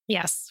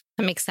 Yes,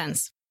 that makes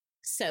sense.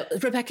 So,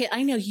 Rebecca,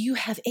 I know you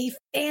have a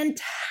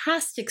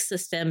fantastic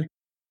system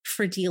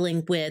for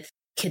dealing with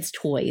kids'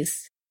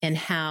 toys and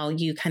how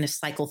you kind of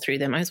cycle through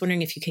them. I was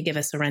wondering if you could give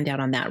us a rundown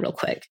on that real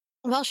quick.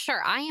 Well,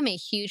 sure. I am a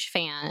huge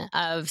fan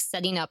of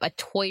setting up a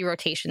toy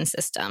rotation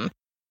system.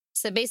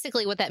 So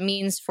basically what that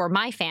means for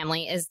my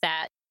family is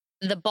that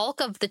the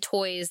bulk of the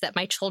toys that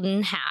my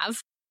children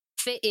have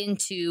fit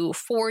into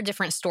 4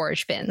 different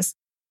storage bins.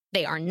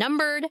 They are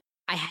numbered.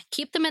 I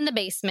keep them in the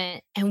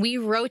basement and we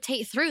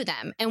rotate through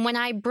them. And when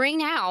I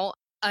bring out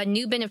a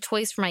new bin of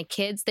toys for my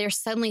kids, they're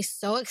suddenly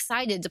so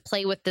excited to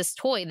play with this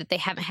toy that they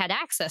haven't had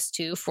access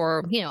to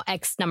for,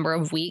 X number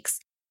of weeks.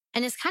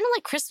 And it's kind of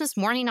like Christmas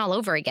morning all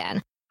over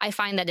again. I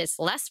find that it's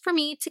less for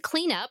me to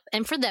clean up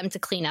and for them to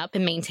clean up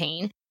and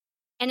maintain.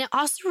 And it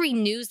also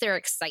renews their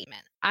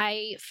excitement.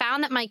 I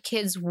found that my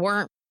kids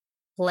weren't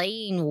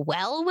playing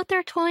well with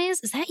their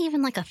toys. Is that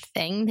even like a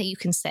thing that you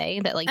can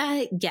say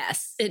that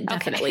yes, it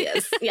definitely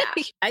is. Yeah,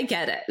 I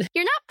get it.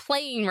 You're not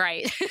playing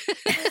right.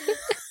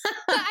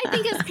 But I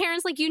think as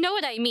parents, you know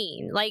what I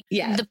mean?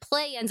 The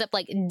play ends up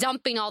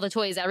dumping all the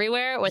toys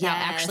everywhere without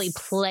actually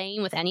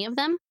playing with any of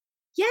them.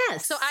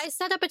 Yes. So I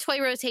set up a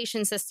toy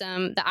rotation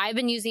system that I've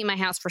been using in my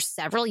house for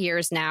several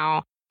years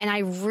now. And I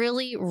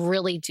really,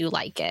 really do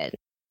like it.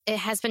 It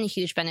has been a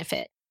huge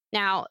benefit.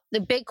 Now,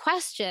 the big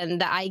question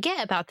that I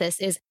get about this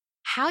is,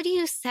 how do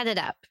you set it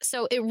up?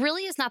 So it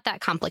really is not that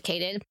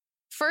complicated.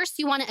 First,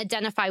 you want to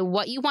identify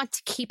what you want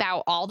to keep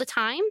out all the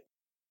time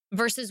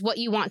versus what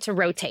you want to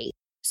rotate.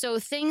 So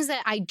things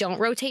that I don't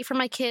rotate for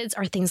my kids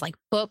are things like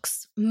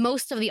books.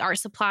 Most of the art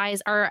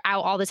supplies are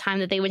out all the time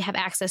that they would have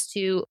access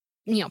to,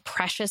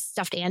 precious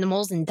stuffed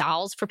animals and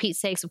dolls, for Pete's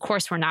sakes. Of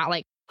course, we're not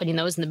putting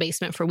those in the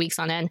basement for weeks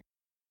on end.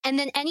 And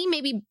then any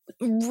maybe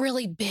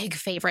really big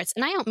favorites.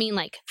 And I don't mean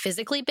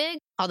physically big,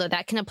 although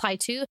that can apply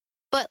too.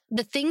 But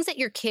the things that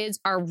your kids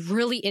are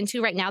really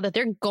into right now that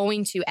they're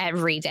going to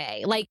every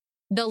day, like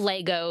the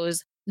Legos,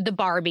 the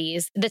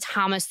Barbies, the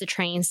Thomas the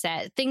Train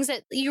set, things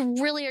that you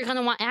really are going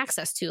to want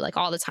access to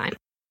all the time.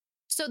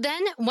 So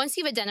then once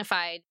you've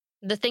identified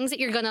the things that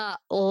you're going to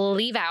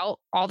leave out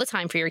all the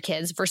time for your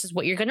kids versus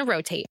what you're going to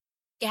rotate,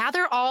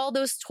 gather all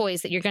those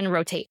toys that you're going to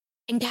rotate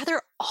and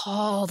gather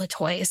all the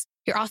toys.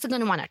 You're also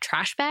going to want a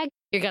trash bag.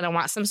 You're going to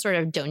want some sort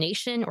of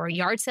donation or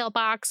yard sale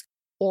box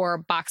or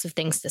box of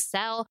things to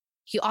sell.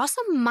 You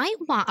also might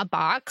want a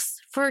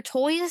box for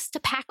toys to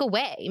pack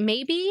away.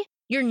 Maybe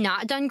you're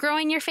not done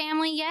growing your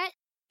family yet,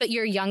 but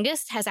your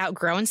youngest has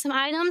outgrown some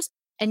items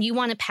and you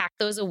want to pack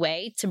those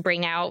away to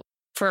bring out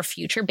for a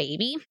future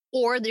baby.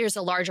 Or there's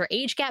a larger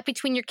age gap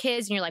between your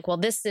kids and you're like, well,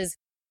 this is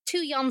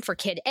too young for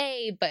kid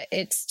A, but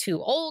it's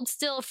too old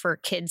still for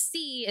kid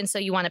C. And so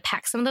you want to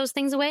pack some of those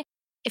things away.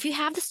 If you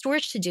have the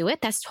storage to do it,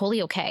 that's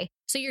totally okay.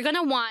 So you're going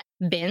to want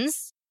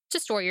bins to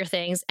store your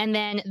things, and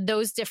then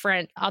those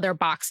different other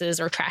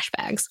boxes or trash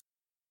bags.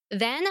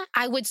 Then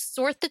I would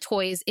sort the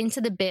toys into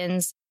the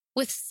bins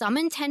with some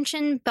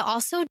intention, but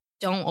also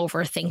don't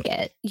overthink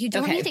it. You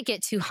don't need to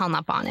get too hung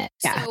up on it.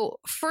 Yeah. So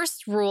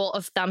first rule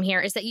of thumb here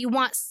is that you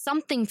want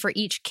something for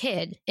each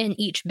kid in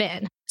each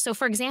bin. So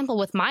for example,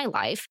 with my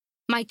life,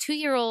 my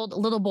 2-year-old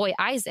little boy,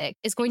 Isaac,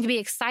 is going to be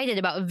excited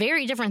about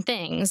very different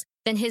things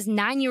than his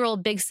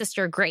 9-year-old big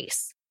sister,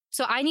 Grace.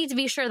 So I need to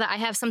be sure that I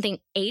have something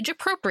age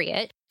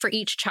appropriate for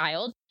each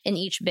child in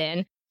each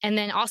bin. And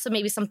then also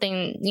maybe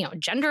something,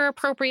 gender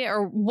appropriate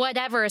or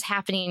whatever is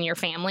happening in your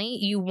family.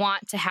 You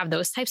want to have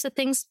those types of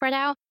things spread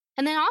out.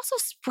 And then also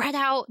spread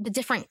out the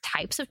different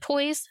types of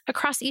toys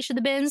across each of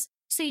the bins.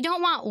 So you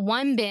don't want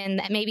one bin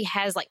that maybe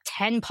has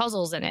 10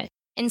 puzzles in it.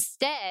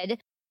 Instead,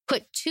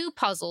 put 2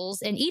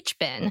 puzzles in each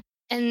bin.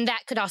 And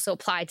that could also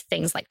apply to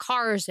things like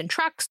cars and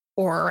trucks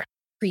or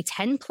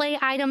pretend play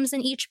items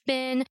in each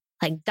bin,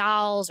 like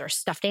dolls or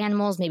stuffed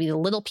animals, maybe the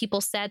little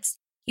people sets.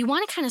 You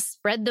want to kind of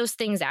spread those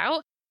things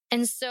out.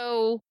 And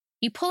so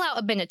you pull out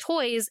a bin of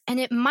toys and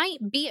it might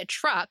be a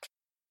truck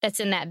that's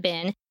in that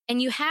bin.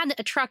 And you had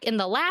a truck in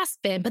the last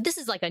bin, but this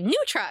is like a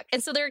new truck.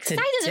 And so they're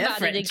excited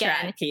about it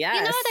again. Truck, yes.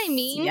 You know what I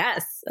mean?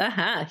 Yes.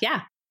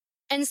 Yeah.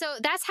 And so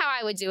that's how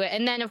I would do it.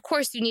 And then, of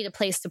course, you need a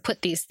place to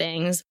put these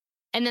things.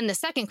 And then the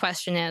second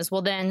question is,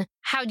 well, then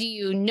how do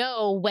you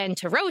know when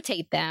to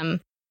rotate them?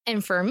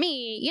 And for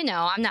me,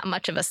 I'm not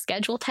much of a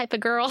schedule type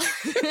of girl.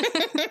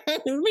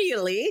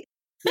 Really?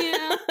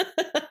 Yeah.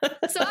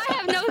 So I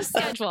have no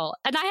schedule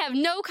and I have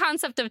no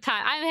concept of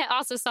time. I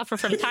also suffer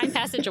from time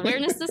passage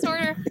awareness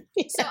disorder.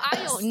 Yes. So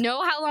I don't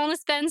know how long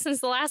it's been since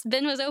the last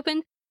bin was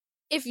open.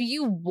 If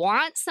you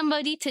want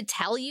somebody to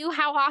tell you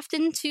how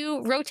often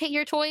to rotate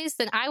your toys,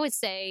 then I would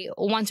say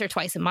once or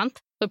twice a month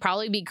would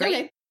probably be great.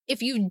 Okay.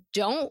 If you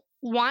don't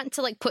want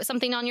to put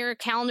something on your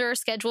calendar or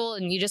schedule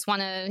and you just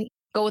want to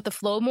go with the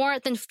flow more,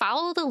 then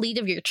follow the lead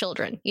of your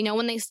children.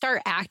 When they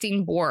start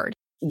acting bored.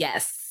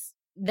 Yes.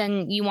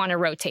 Then you want to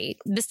rotate.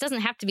 This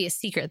doesn't have to be a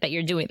secret that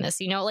you're doing this.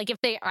 If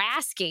they are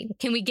asking,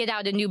 can we get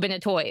out a new bin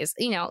of toys?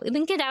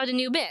 Then get out a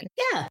new bin.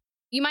 Yeah.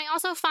 You might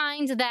also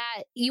find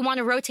that you want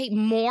to rotate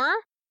more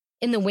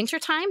in the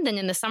wintertime than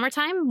in the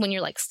summertime when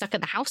you're stuck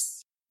in the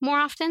house more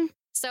often.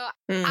 So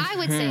I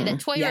would say that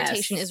toy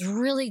rotation is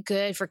really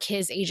good for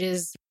kids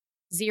ages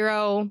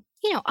 0,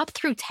 up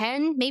through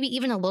 10, maybe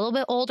even a little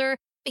bit older.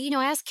 But,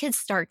 as kids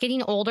start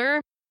getting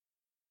older,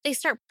 they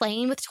start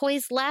playing with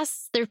toys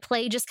less. Their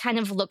play just kind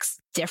of looks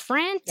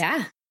different.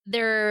 Yeah.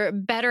 They're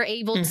better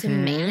able to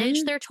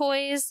manage their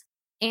toys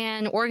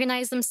and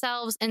organize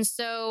themselves. And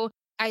so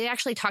I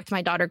actually talked to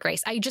my daughter,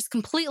 Grace. I just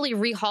completely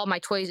rehauled my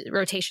toy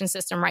rotation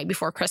system right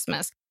before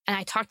Christmas. And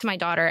I talked to my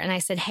daughter and I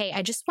said, hey,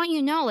 I just want you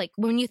to know,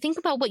 when you think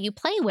about what you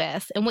play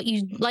with and what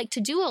you like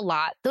to do a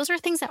lot, those are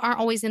things that aren't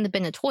always in the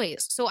bin of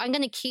toys. So I'm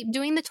going to keep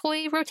doing the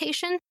toy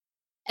rotation.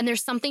 And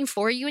there's something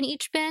for you in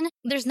each bin.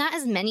 There's not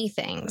as many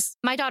things.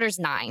 My daughter's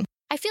 9.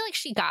 I feel like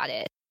she got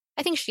it.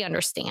 I think she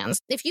understands.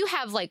 If you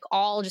have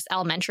all just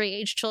elementary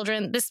age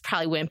children, this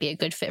probably wouldn't be a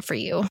good fit for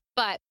you.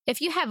 But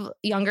if you have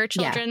younger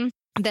children,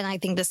 then I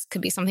think this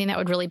could be something that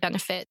would really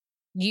benefit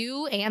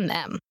you and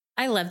them.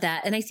 I love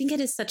that. And I think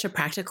it is such a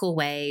practical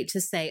way to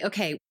say,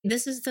 okay,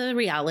 this is the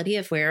reality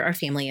of where our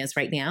family is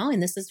right now.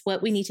 And this is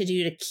what we need to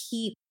do to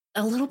keep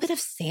a little bit of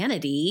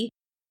sanity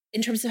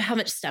in terms of how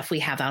much stuff we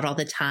have out all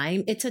the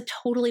time. It's a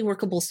totally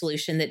workable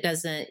solution that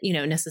doesn't,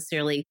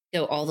 necessarily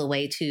go all the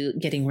way to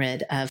getting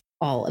rid of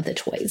all of the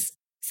toys.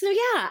 So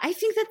yeah, I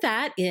think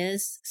that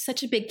is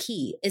such a big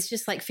key. It's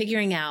just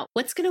figuring out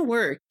what's going to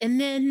work. And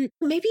then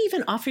maybe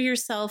even offer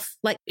yourself,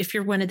 if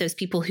you're one of those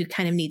people who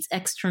kind of needs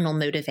external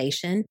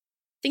motivation,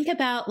 think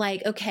about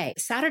okay,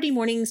 Saturday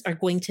mornings are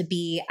going to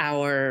be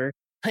our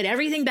put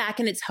everything back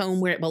in its home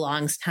where it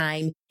belongs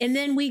time. And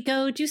then we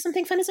go do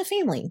something fun as a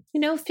family,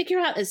 figure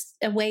out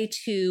a way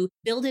to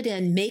build it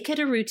in, make it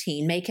a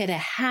routine, make it a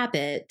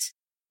habit,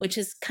 which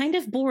is kind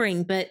of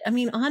boring. But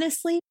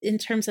honestly, in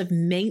terms of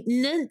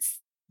maintenance,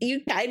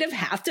 you kind of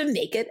have to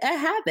make it a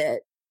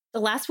habit. The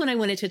last one I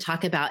wanted to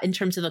talk about in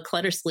terms of a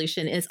clutter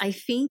solution is I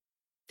think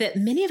that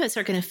many of us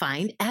are going to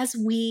find as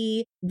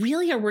we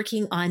really are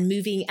working on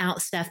moving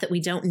out stuff that we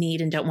don't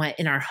need and don't want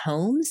in our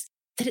homes,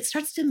 that it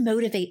starts to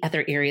motivate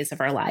other areas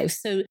of our lives.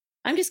 So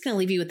I'm just going to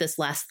leave you with this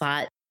last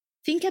thought.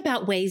 Think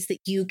about ways that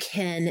you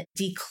can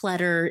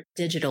declutter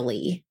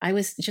digitally. I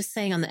was just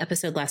saying on the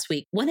episode last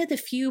week, one of the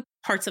few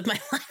parts of my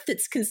life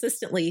that's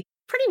consistently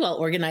pretty well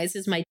organized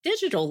is my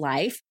digital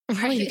life,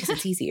 right? Because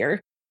it's easier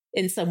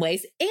in some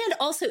ways. And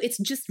also it's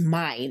just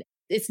mine.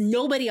 It's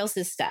nobody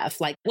else's stuff.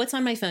 What's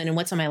on my phone and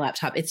what's on my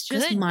laptop. It's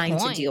just mine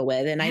to deal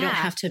with. And I don't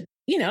have to,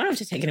 I don't have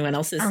to take anyone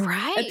else's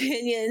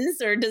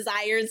opinions or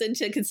desires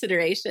into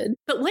consideration.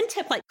 But one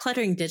tip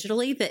cluttering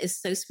digitally that is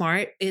so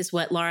smart is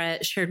what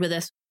Laura shared with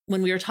us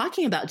when we were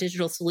talking about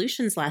digital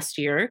solutions last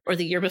year or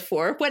the year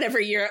before,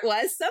 whatever year it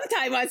was,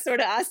 sometime on Sort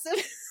of Awesome,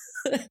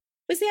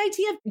 was the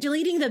idea of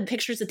deleting the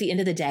pictures at the end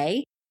of the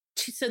day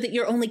so that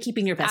you're only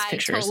keeping your best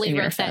pictures. I totally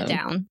wrote that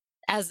down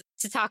as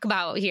to talk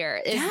about here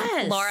is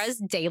Laura's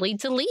daily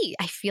delete.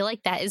 I feel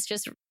like that is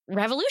just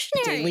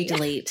revolutionary. Daily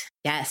delete.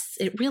 Yes,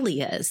 it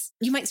really is.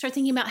 You might start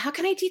thinking about how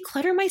can I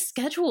declutter my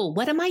schedule?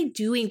 What am I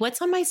doing?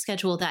 What's on my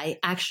schedule that I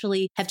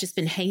actually have just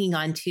been hanging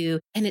on to?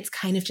 And it's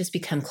kind of just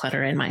become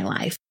clutter in my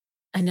life.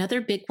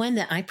 Another big one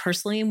that I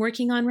personally am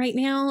working on right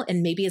now,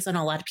 and maybe is on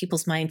a lot of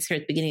people's minds here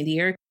at the beginning of the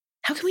year,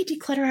 how can we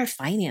declutter our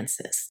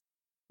finances?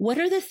 What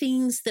are the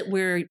things that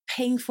we're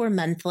paying for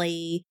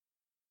monthly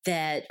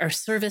that are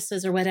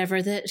services or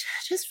whatever that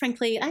just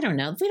frankly, I don't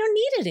know, we don't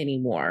need it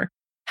anymore?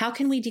 How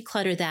can we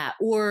declutter that?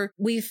 Or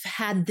we've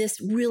had this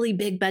really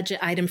big budget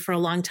item for a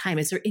long time.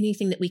 Is there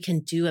anything that we can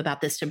do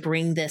about this to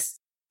bring this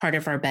part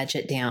of our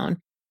budget down?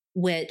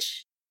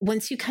 Which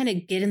once you kind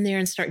of get in there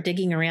and start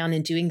digging around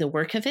and doing the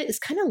work of it, is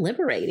kind of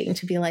liberating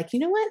to be like, you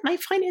know what? My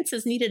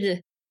finances needed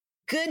a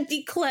good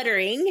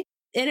decluttering.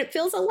 And it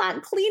feels a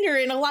lot cleaner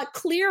and a lot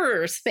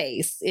clearer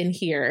space in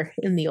here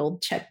in the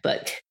old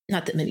checkbook.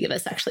 Not that many of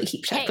us actually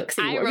keep checkbooks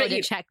anymore. I wrote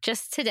a check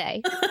just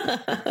today.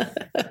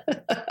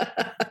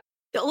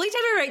 The only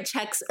time I write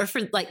checks are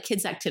for like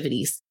kids'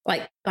 activities,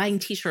 like buying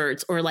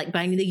T-shirts or like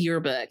buying the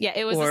yearbook. Yeah,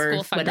 it was a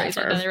school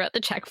fundraiser that I wrote the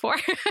check for.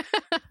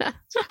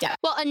 Yeah.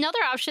 Well, another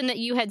option that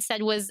you had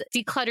said was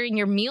decluttering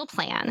your meal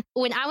plan.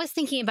 When I was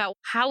thinking about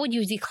how would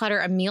you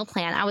declutter a meal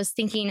plan, I was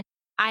thinking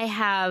I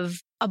have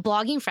a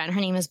blogging friend.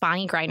 Her name is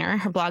Bonnie Greiner.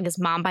 Her blog is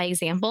Mom by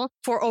Example.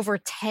 For over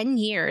 10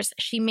 years,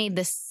 she made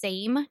the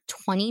same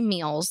 20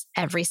 meals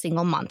every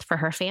single month for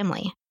her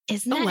family.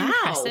 Isn't that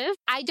impressive?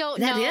 I don't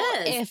know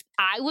if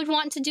I would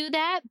want to do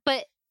that,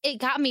 but it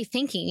got me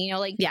thinking,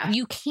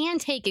 you can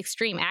take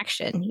extreme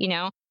action,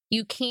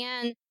 you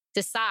can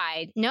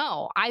decide,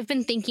 no, I've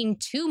been thinking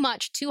too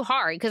much, too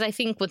hard. Because I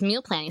think with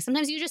meal planning,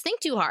 sometimes you just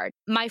think too hard.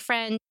 My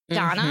friend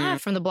Donna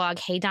from the blog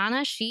Hey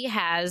Donna, she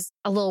has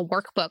a little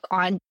workbook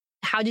on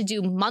how to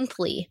do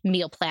monthly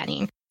meal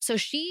planning. So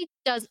she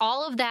does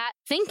all of that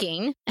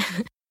thinking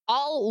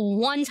all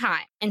one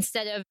time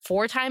instead of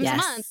 4 times a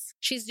month.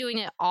 She's doing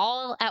it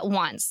all at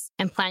once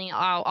and planning it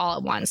all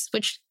at once,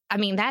 which, I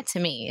mean, that to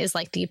me is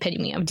like the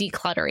epitome of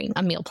decluttering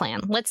a meal plan.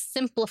 Let's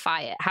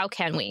simplify it. How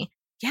can we?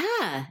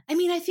 Yeah. I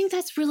mean, I think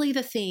that's really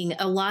the thing.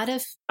 A lot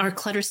of our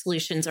clutter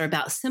solutions are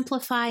about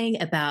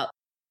simplifying, about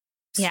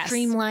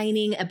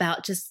streamlining,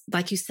 about just,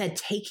 like you said,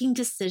 taking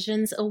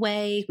decisions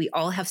away. We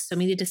all have so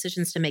many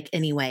decisions to make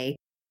anyway.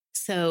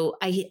 So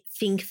I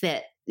think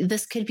that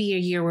this could be a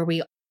year where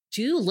we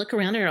do look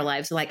around at our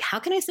lives like, how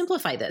can I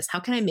simplify this? How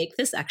can I make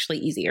this actually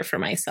easier for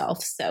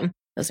myself? So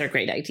those are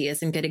great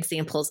ideas and good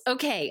examples.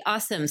 Okay,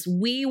 awesomes.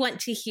 We want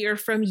to hear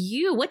from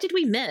you. What did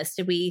we miss?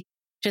 Did we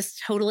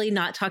just totally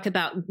not talk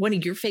about one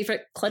of your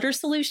favorite clutter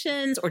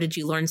solutions, or did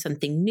you learn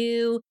something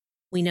new?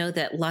 We know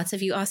that lots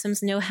of you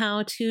awesomes know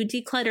how to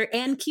declutter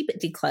and keep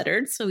it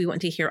decluttered. So we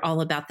want to hear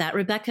all about that.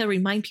 Rebecca,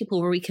 remind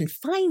people where we can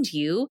find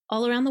you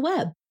all around the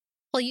web.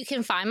 Well, you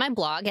can find my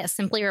blog at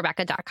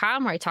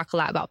simplyrebecca.com, where I talk a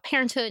lot about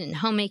parenthood and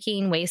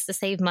homemaking, ways to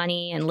save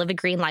money and live a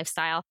green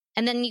lifestyle.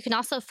 And then you can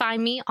also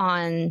find me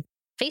on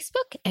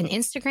Facebook and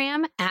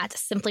Instagram at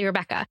Simply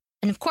Rebecca.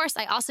 And of course,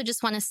 I also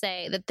just want to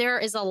say that there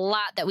is a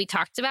lot that we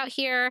talked about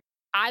here.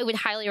 I would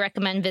highly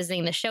recommend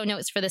visiting the show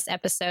notes for this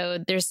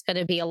episode. There's going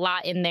to be a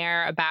lot in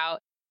there about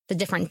the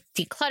different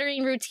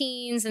decluttering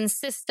routines and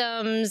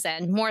systems,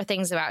 and more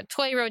things about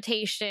toy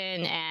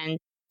rotation and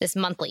this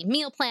monthly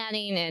meal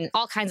planning, and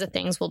all kinds of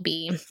things will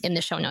be in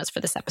the show notes for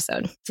this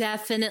episode.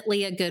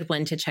 Definitely a good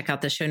one to check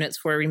out the show notes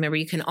for. Remember,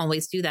 you can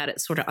always do that at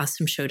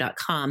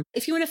sortaawesomeshow.com.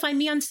 If you want to find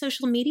me on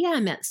social media,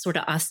 I'm at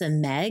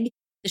sortaawesomemeg.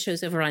 The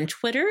show's over on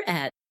Twitter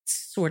at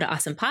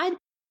sortaawesomepod.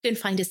 You can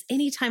find us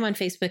anytime on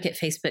Facebook at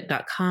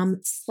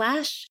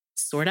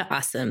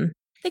facebook.com/sortaawesome.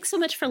 Thanks so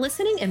much for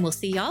listening, and we'll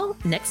see y'all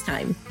next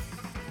time.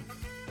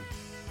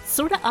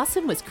 Sorta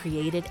Awesome was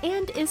created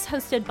and is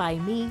hosted by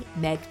me,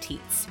 Meg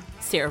Tietz.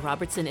 Sarah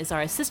Robertson is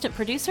our assistant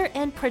producer,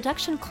 and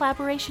production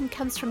collaboration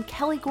comes from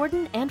Kelly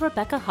Gordon and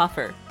Rebecca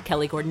Hoffer.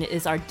 Kelly Gordon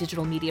is our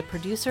digital media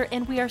producer,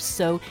 and we are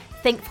so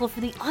thankful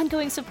for the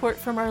ongoing support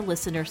from our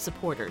listener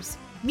supporters.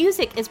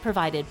 Music is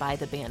provided by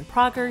the band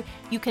Prager.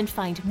 You can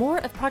find more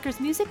of Prager's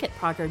music at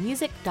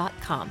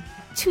pragermusic.com.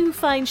 To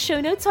find show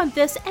notes on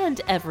this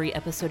and every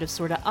episode of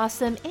Sorta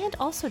Awesome, and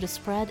also to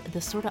spread the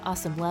Sorta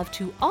Awesome love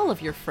to all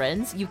of your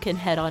friends, you can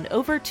head on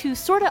over to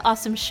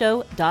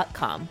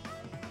sortaawesomeshow.com.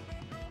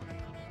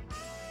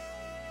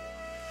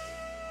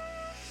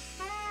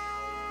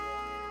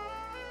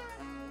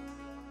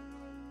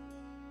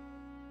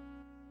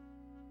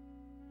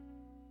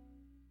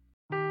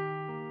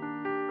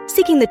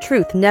 Seeking the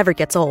truth never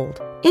gets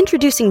old.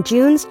 Introducing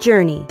June's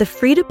Journey, the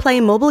free-to-play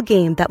mobile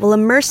game that will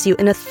immerse you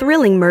in a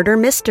thrilling murder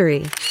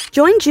mystery.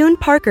 Join June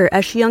Parker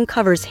as she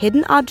uncovers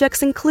hidden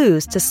objects and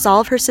clues to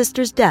solve her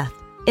sister's death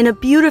in a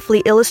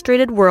beautifully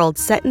illustrated world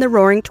set in the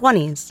Roaring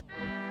 '20s.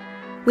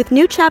 With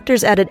new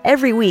chapters added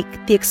every week,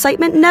 the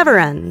excitement never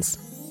ends.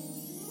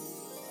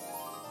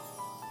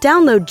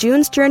 Download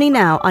June's Journey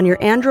now on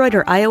your Android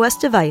or iOS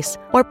device,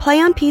 or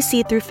play on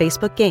PC through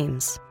Facebook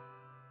Games.